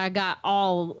night, why I got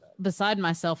all beside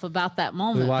myself about that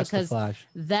moment. We watched because the Flash.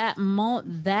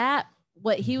 that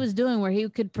what he was doing, where he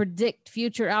could predict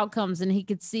future outcomes and he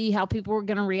could see how people were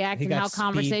going to react He and got how speed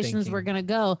conversations thinking. were going to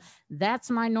go.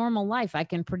 That's my normal life. I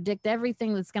can predict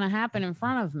everything that's going to happen in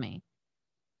front of me.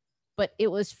 But it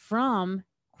was from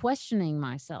questioning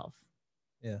myself.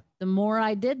 Yeah. The more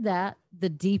I did that, the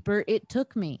deeper it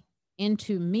took me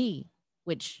into me,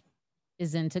 which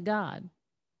is into God.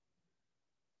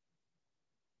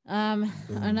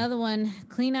 Another one,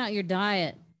 clean out your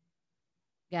diet.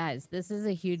 Guys, this is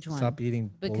a huge one. Stop eating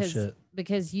bullshit.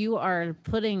 Because you are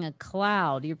putting a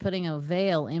cloud, you're putting a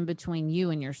veil in between you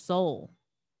and your soul,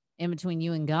 in between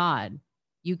you and God.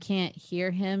 You can't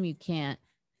hear him, you can't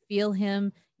feel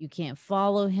him, you can't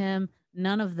follow him,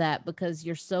 none of that, because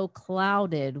you're so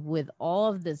clouded with all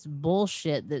of this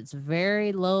bullshit that's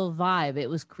very low vibe. It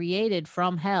was created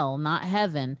from hell, not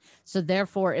heaven. So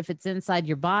therefore, if it's inside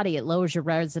your body, it lowers your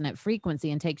resonant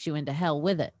frequency and takes you into hell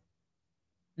with it.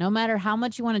 No matter how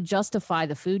much you want to justify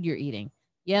the food you're eating.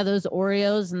 Yeah, those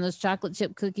Oreos and those chocolate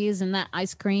chip cookies and that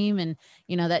ice cream and,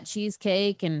 you know, that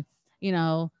cheesecake and, you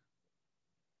know,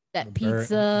 that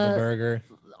pizza, the burger,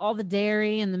 all the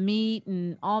dairy and the meat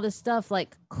and all this stuff.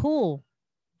 Like, cool,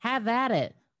 have at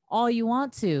it all you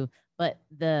want to. But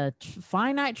the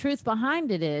finite truth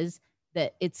behind it is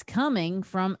that it's coming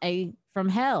from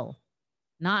hell,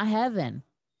 not heaven.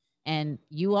 And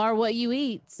you are what you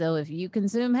eat. So if you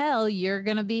consume hell, you're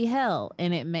going to be hell.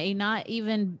 And you may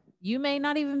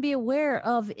not even be aware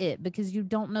of it because you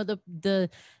don't know the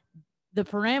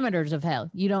parameters of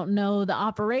hell. You don't know the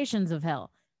operations of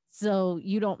hell. So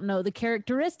you don't know the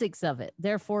characteristics of it.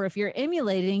 Therefore, if you're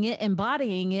emulating it,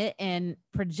 embodying it, and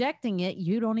projecting it,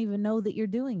 you don't even know that you're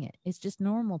doing it. It's just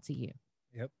normal to you.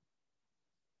 Yep.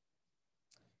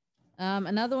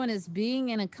 Another one is being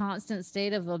in a constant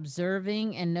state of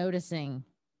observing and noticing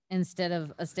instead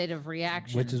of a state of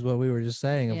reaction. Which is what we were just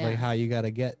saying of Yeah. like how you got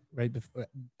to get right before,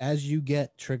 as you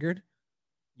get triggered,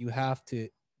 you have to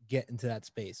get into that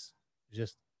space.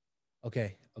 Just,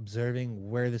 okay,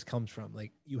 observing where this comes from.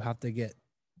 Like you have to get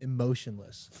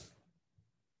emotionless.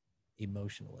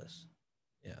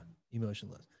 Yeah,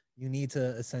 emotionless. You need to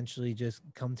essentially just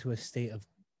come to a state of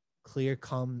clear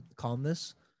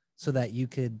calmness so that you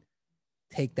could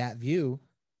take that view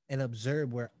and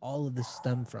observe where all of this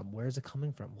stemmed from. Where is it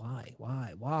coming from? Why?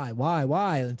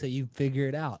 Until you figure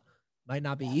it out. Might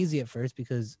not be easy at first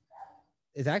because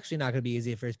it's actually not going to be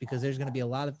easy at first because there's going to be a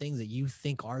lot of things that you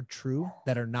think are true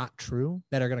that are not true,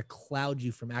 that are going to cloud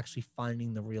you from actually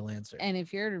finding the real answer. And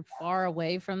if you're far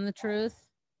away from the truth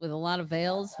with a lot of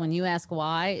veils, when you ask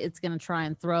why, it's going to try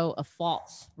and throw a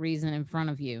false reason in front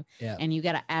of you. Yeah. And you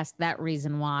got to ask that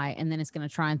reason why. And then it's going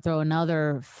to try and throw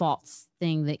another false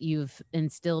thing that you've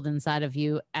instilled inside of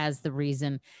you as the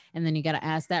reason. And then you got to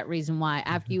ask that reason why.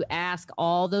 After you ask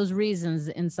all those reasons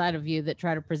inside of you that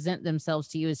try to present themselves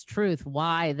to you as truth,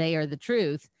 why they are the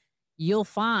truth, you'll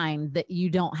find that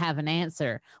you don't have an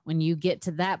answer. When you get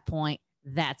to that point,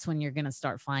 that's when you're going to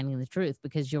start finding the truth,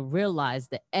 because you'll realize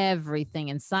that everything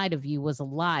inside of you was a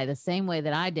lie, the same way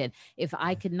that I did. If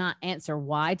I could not answer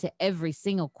why to every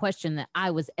single question that I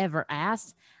was ever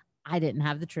asked, I didn't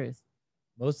have the truth.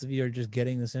 Most of you are just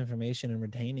getting this information and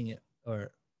retaining it or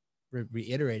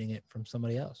reiterating it from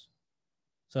somebody else.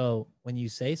 So when you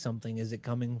say something, is it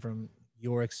coming from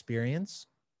your experience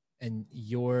and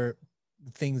your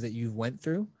things that you've went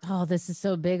through? Oh, this is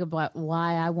so big about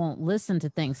why I won't listen to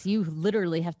things. You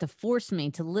literally have to force me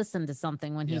to listen to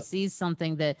something when he sees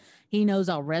something that he knows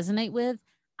I'll resonate with.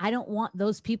 I don't want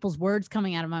those people's words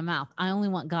coming out of my mouth. I only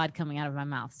want God coming out of my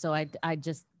mouth. So I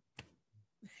just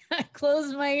I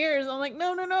close my ears. I'm like,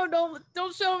 no,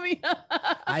 don't show me.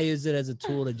 I use it as a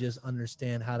tool to just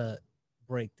understand how to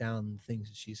break down the things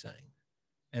that she's saying.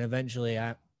 And eventually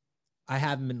I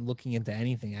haven't been looking into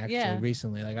anything actually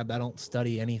recently. Like I don't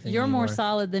study anything. You're anymore. more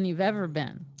solid than you've ever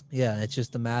been. Yeah. It's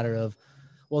just a matter of,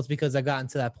 well, it's because I've gotten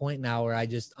to that point now where I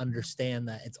just understand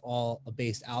that it's all a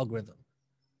based algorithm.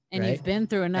 And right? You've been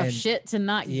through enough shit to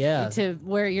not to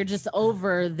where you're just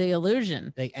over the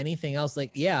illusion. Like anything else,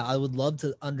 like, yeah, I would love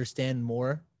to understand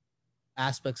more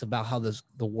aspects about how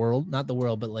the world, not the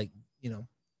world, but like, you know,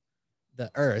 the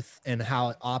earth and how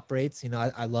it operates. You know,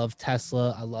 I love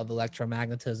Tesla. I love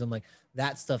electromagnetism. Like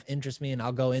that stuff interests me and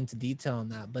I'll go into detail on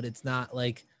that, but it's not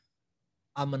like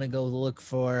I'm going to go look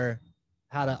for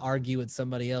how to argue with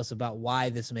somebody else about why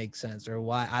this makes sense or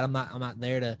why I'm not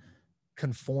there to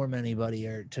conform anybody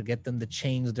or to get them to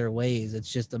change their ways.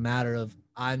 It's just a matter of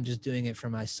I'm just doing it for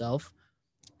myself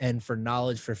and for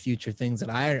knowledge for future things that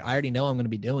I already know I'm going to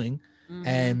be doing. Mhm.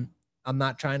 And I'm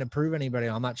not trying to prove anybody.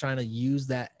 I'm not trying to use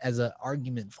that as an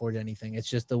argument for anything. It's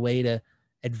just a way to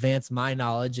advance my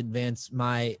knowledge, advance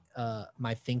my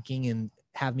my thinking, and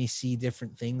have me see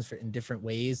different things in different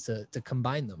ways to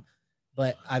combine them.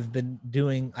 But I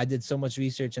did so much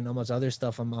research and almost other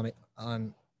stuff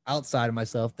on outside of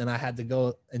myself, then I had to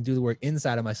go and do the work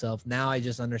inside of myself. Now I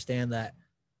just understand that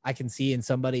I can see in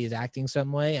somebody is acting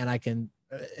some way, and I can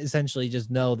essentially just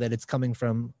know that it's coming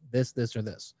from this or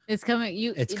this. It's coming.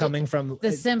 It's coming from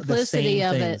the simplicity same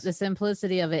of things. it. The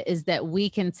simplicity of it is that we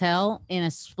can tell in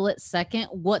a split second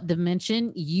what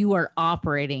dimension you are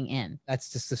operating in.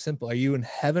 That's just so simple. Are you in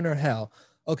heaven or hell?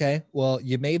 Okay, well,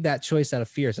 you made that choice out of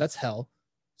fear, so that's hell.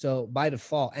 So by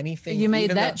default, anything You made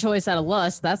even that choice out of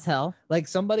lust. That's hell. like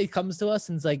somebody comes to us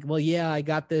and it's like, well, yeah, I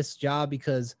got this job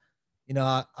because, you know,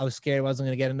 I was scared I wasn't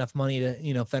going to get enough money to,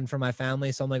 you know, fend for my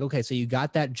family. So I'm like, okay, so you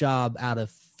got that job out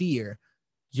of fear.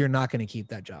 You're not going to keep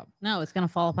that job. No, it's gonna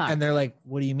fall apart. And they're like,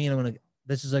 what do you mean?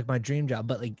 This is like my dream job.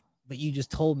 But you just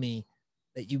told me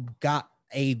that you got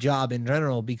a job in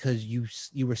general because you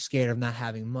were scared of not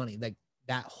having money. Like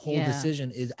that whole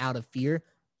decision is out of fear.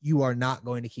 You are not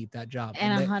going to keep that job.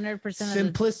 And 100%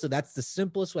 simplicity. That's the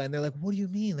simplest way. And they're like, what do you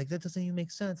mean? Like, that doesn't even make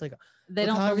sense. Like, they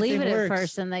don't believe it at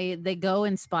first. And they go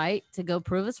in spite to go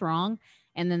prove us wrong.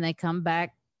 And then they come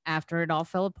back after it all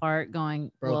fell apart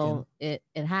going, well, it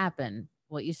happened.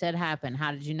 What you said happened.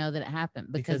 How did you know that it happened?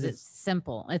 Because it's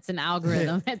simple. It's an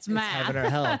algorithm. It's math. Heaven or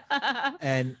hell.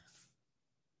 And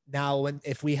now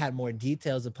if we had more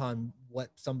details upon what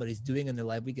somebody's doing in their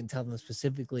life, we can tell them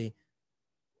specifically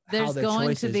I had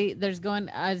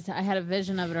a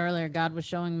vision of it earlier. God was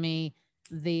showing me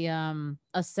the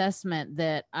assessment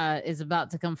that is about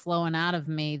to come flowing out of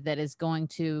me that is going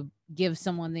to give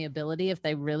someone the ability, if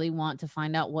they really want to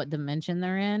find out what dimension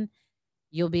they're in,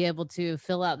 you'll be able to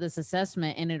fill out this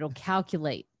assessment and it'll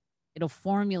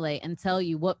formulate and tell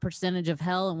you what percentage of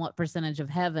hell and what percentage of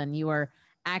heaven you are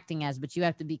acting as, but you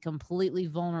have to be completely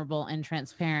vulnerable and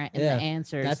transparent in the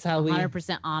answers. That's how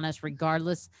 100% honest,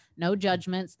 regardless, no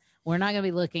judgments. We're not going to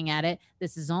be looking at it.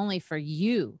 This is only for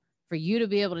you to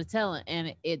be able to tell it.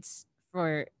 And it's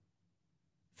for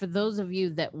those of you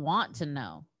that want to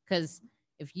know, because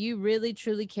if you really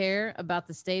truly care about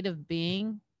the state of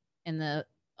being in the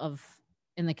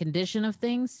condition of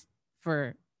things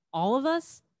for all of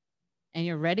us, and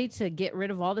you're ready to get rid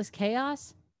of all this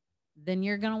chaos, then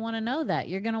you're going to want to know that.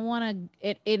 You're going to want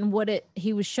to,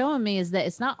 he was showing me is that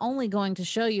it's not only going to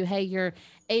show you, hey, you're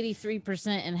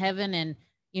 83% in heaven and,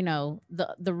 you know,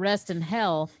 the rest in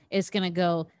hell. It's going to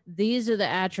go, these are the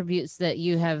attributes that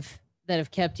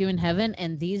have kept you in heaven.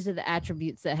 And these are the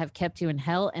attributes that have kept you in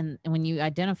hell. And when you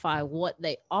identify what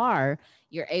they are,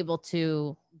 you're able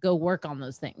to go work on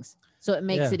those things. So it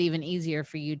makes it even easier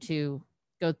for you to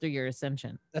go through your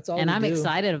ascension. That's all. And I'm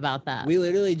excited about that. We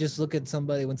literally just look at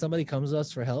somebody when somebody comes to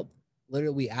us for help.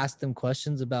 Literally, we ask them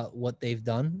questions about what they've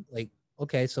done. Like,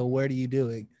 okay, so where do you do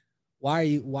it? What are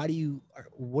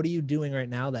you doing right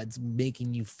now that's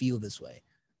making you feel this way?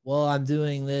 Well, I'm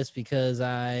doing this because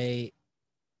I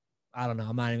don't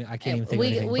know. I can't even think of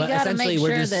anything. But essentially,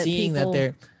 we're just seeing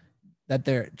that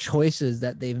their choices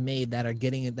that they've made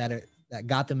that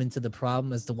got them into the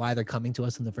problem as to why they're coming to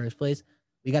us in the first place.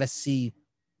 We got to see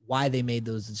why they made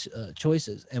those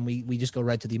choices. And we just go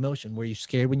right to the emotion. Were you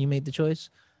scared when you made the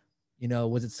choice? You know,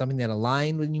 was it something that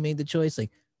aligned when you made the choice? Like,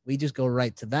 we just go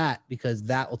right to that because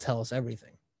that will tell us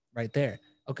everything right there.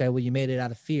 Okay, well, you made it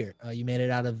out of fear. You made it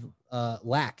out of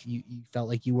lack. You felt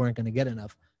like you weren't going to get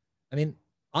enough. I mean,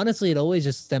 honestly, it always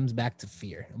just stems back to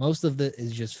fear. Most of it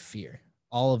is just fear.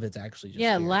 All of it's actually just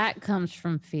fear. Lack comes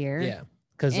from fear. Yeah.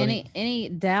 Because any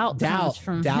doubt comes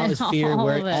from doubt is fear,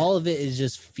 where all of it is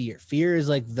just fear. Fear is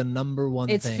like the number one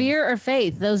thing. It's fear or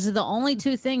faith. Those are the only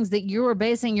two things that you are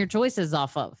basing your choices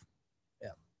off of.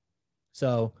 Yeah.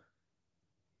 So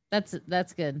that's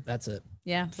good. That's it.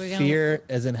 Yeah. Fear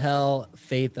as in hell,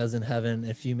 faith as in heaven.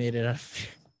 If you made it out of fear,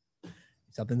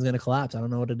 something's gonna collapse. I don't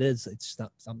know what it is. It's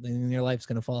not something in your life's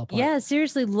gonna fall apart. Yeah,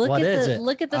 seriously. Look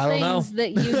at the things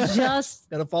that you just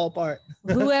gonna fall apart.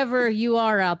 Whoever you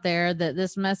are out there that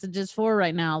this message is for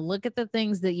right now, look at the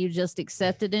things that you just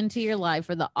accepted into your life,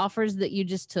 or the offers that you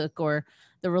just took, or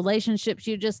the relationships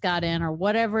you just got in, or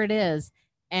whatever it is,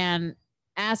 and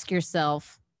ask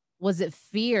yourself, was it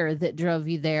fear that drove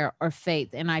you there or faith?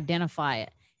 And identify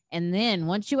it. And then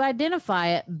once you identify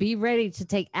it, be ready to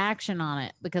take action on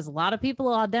it, because a lot of people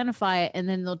will identify it and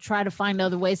then they'll try to find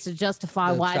other ways to justify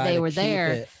They'll why try they to were keep there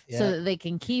it. so Yeah. that they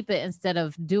can keep it instead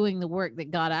of doing the work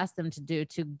that God asked them to do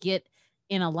to get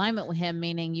in alignment with him,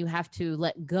 meaning you have to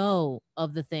let go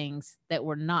of the things that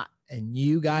were not. And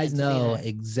you guys meant to be know there.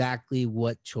 exactly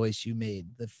what choice you made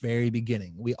the very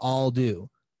beginning. We all do.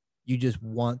 You just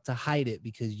want to hide it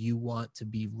because you want to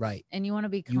be right. And you want to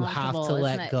be You comfortable. have to It's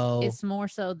let not- go. It's more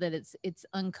so that it's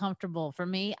uncomfortable. For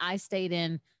me, I stayed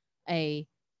in a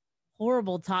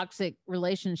horrible toxic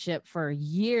relationship for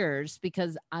years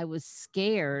because I was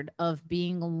scared of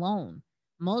being alone.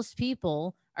 Most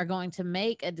people are going to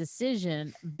make a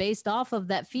decision based off of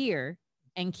that fear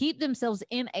and keep themselves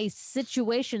in a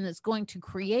situation that's going to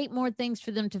create more things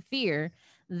for them to fear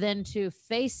than to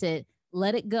face it,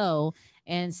 let it go,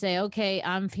 and say, okay,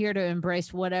 I'm here to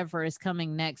embrace whatever is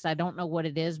coming next. I don't know what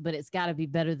it is, but it's got to be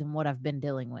better than what I've been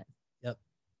dealing with. Yep.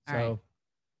 All So right.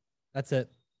 that's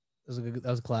it. That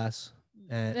was a class.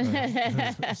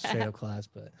 And straight up class,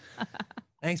 but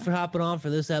thanks for hopping on for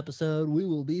this episode. We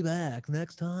will be back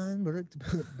next time.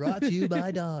 Brought to you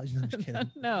by Dodge. No, I'm just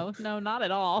kidding. No, not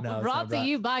at all. No, it's Brought not to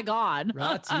you by God.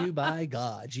 Brought to you by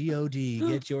God. G-O-D.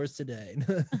 Get yours today.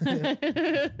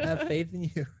 Have faith in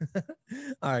you.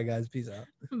 All right, guys. Peace out.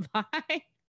 Bye.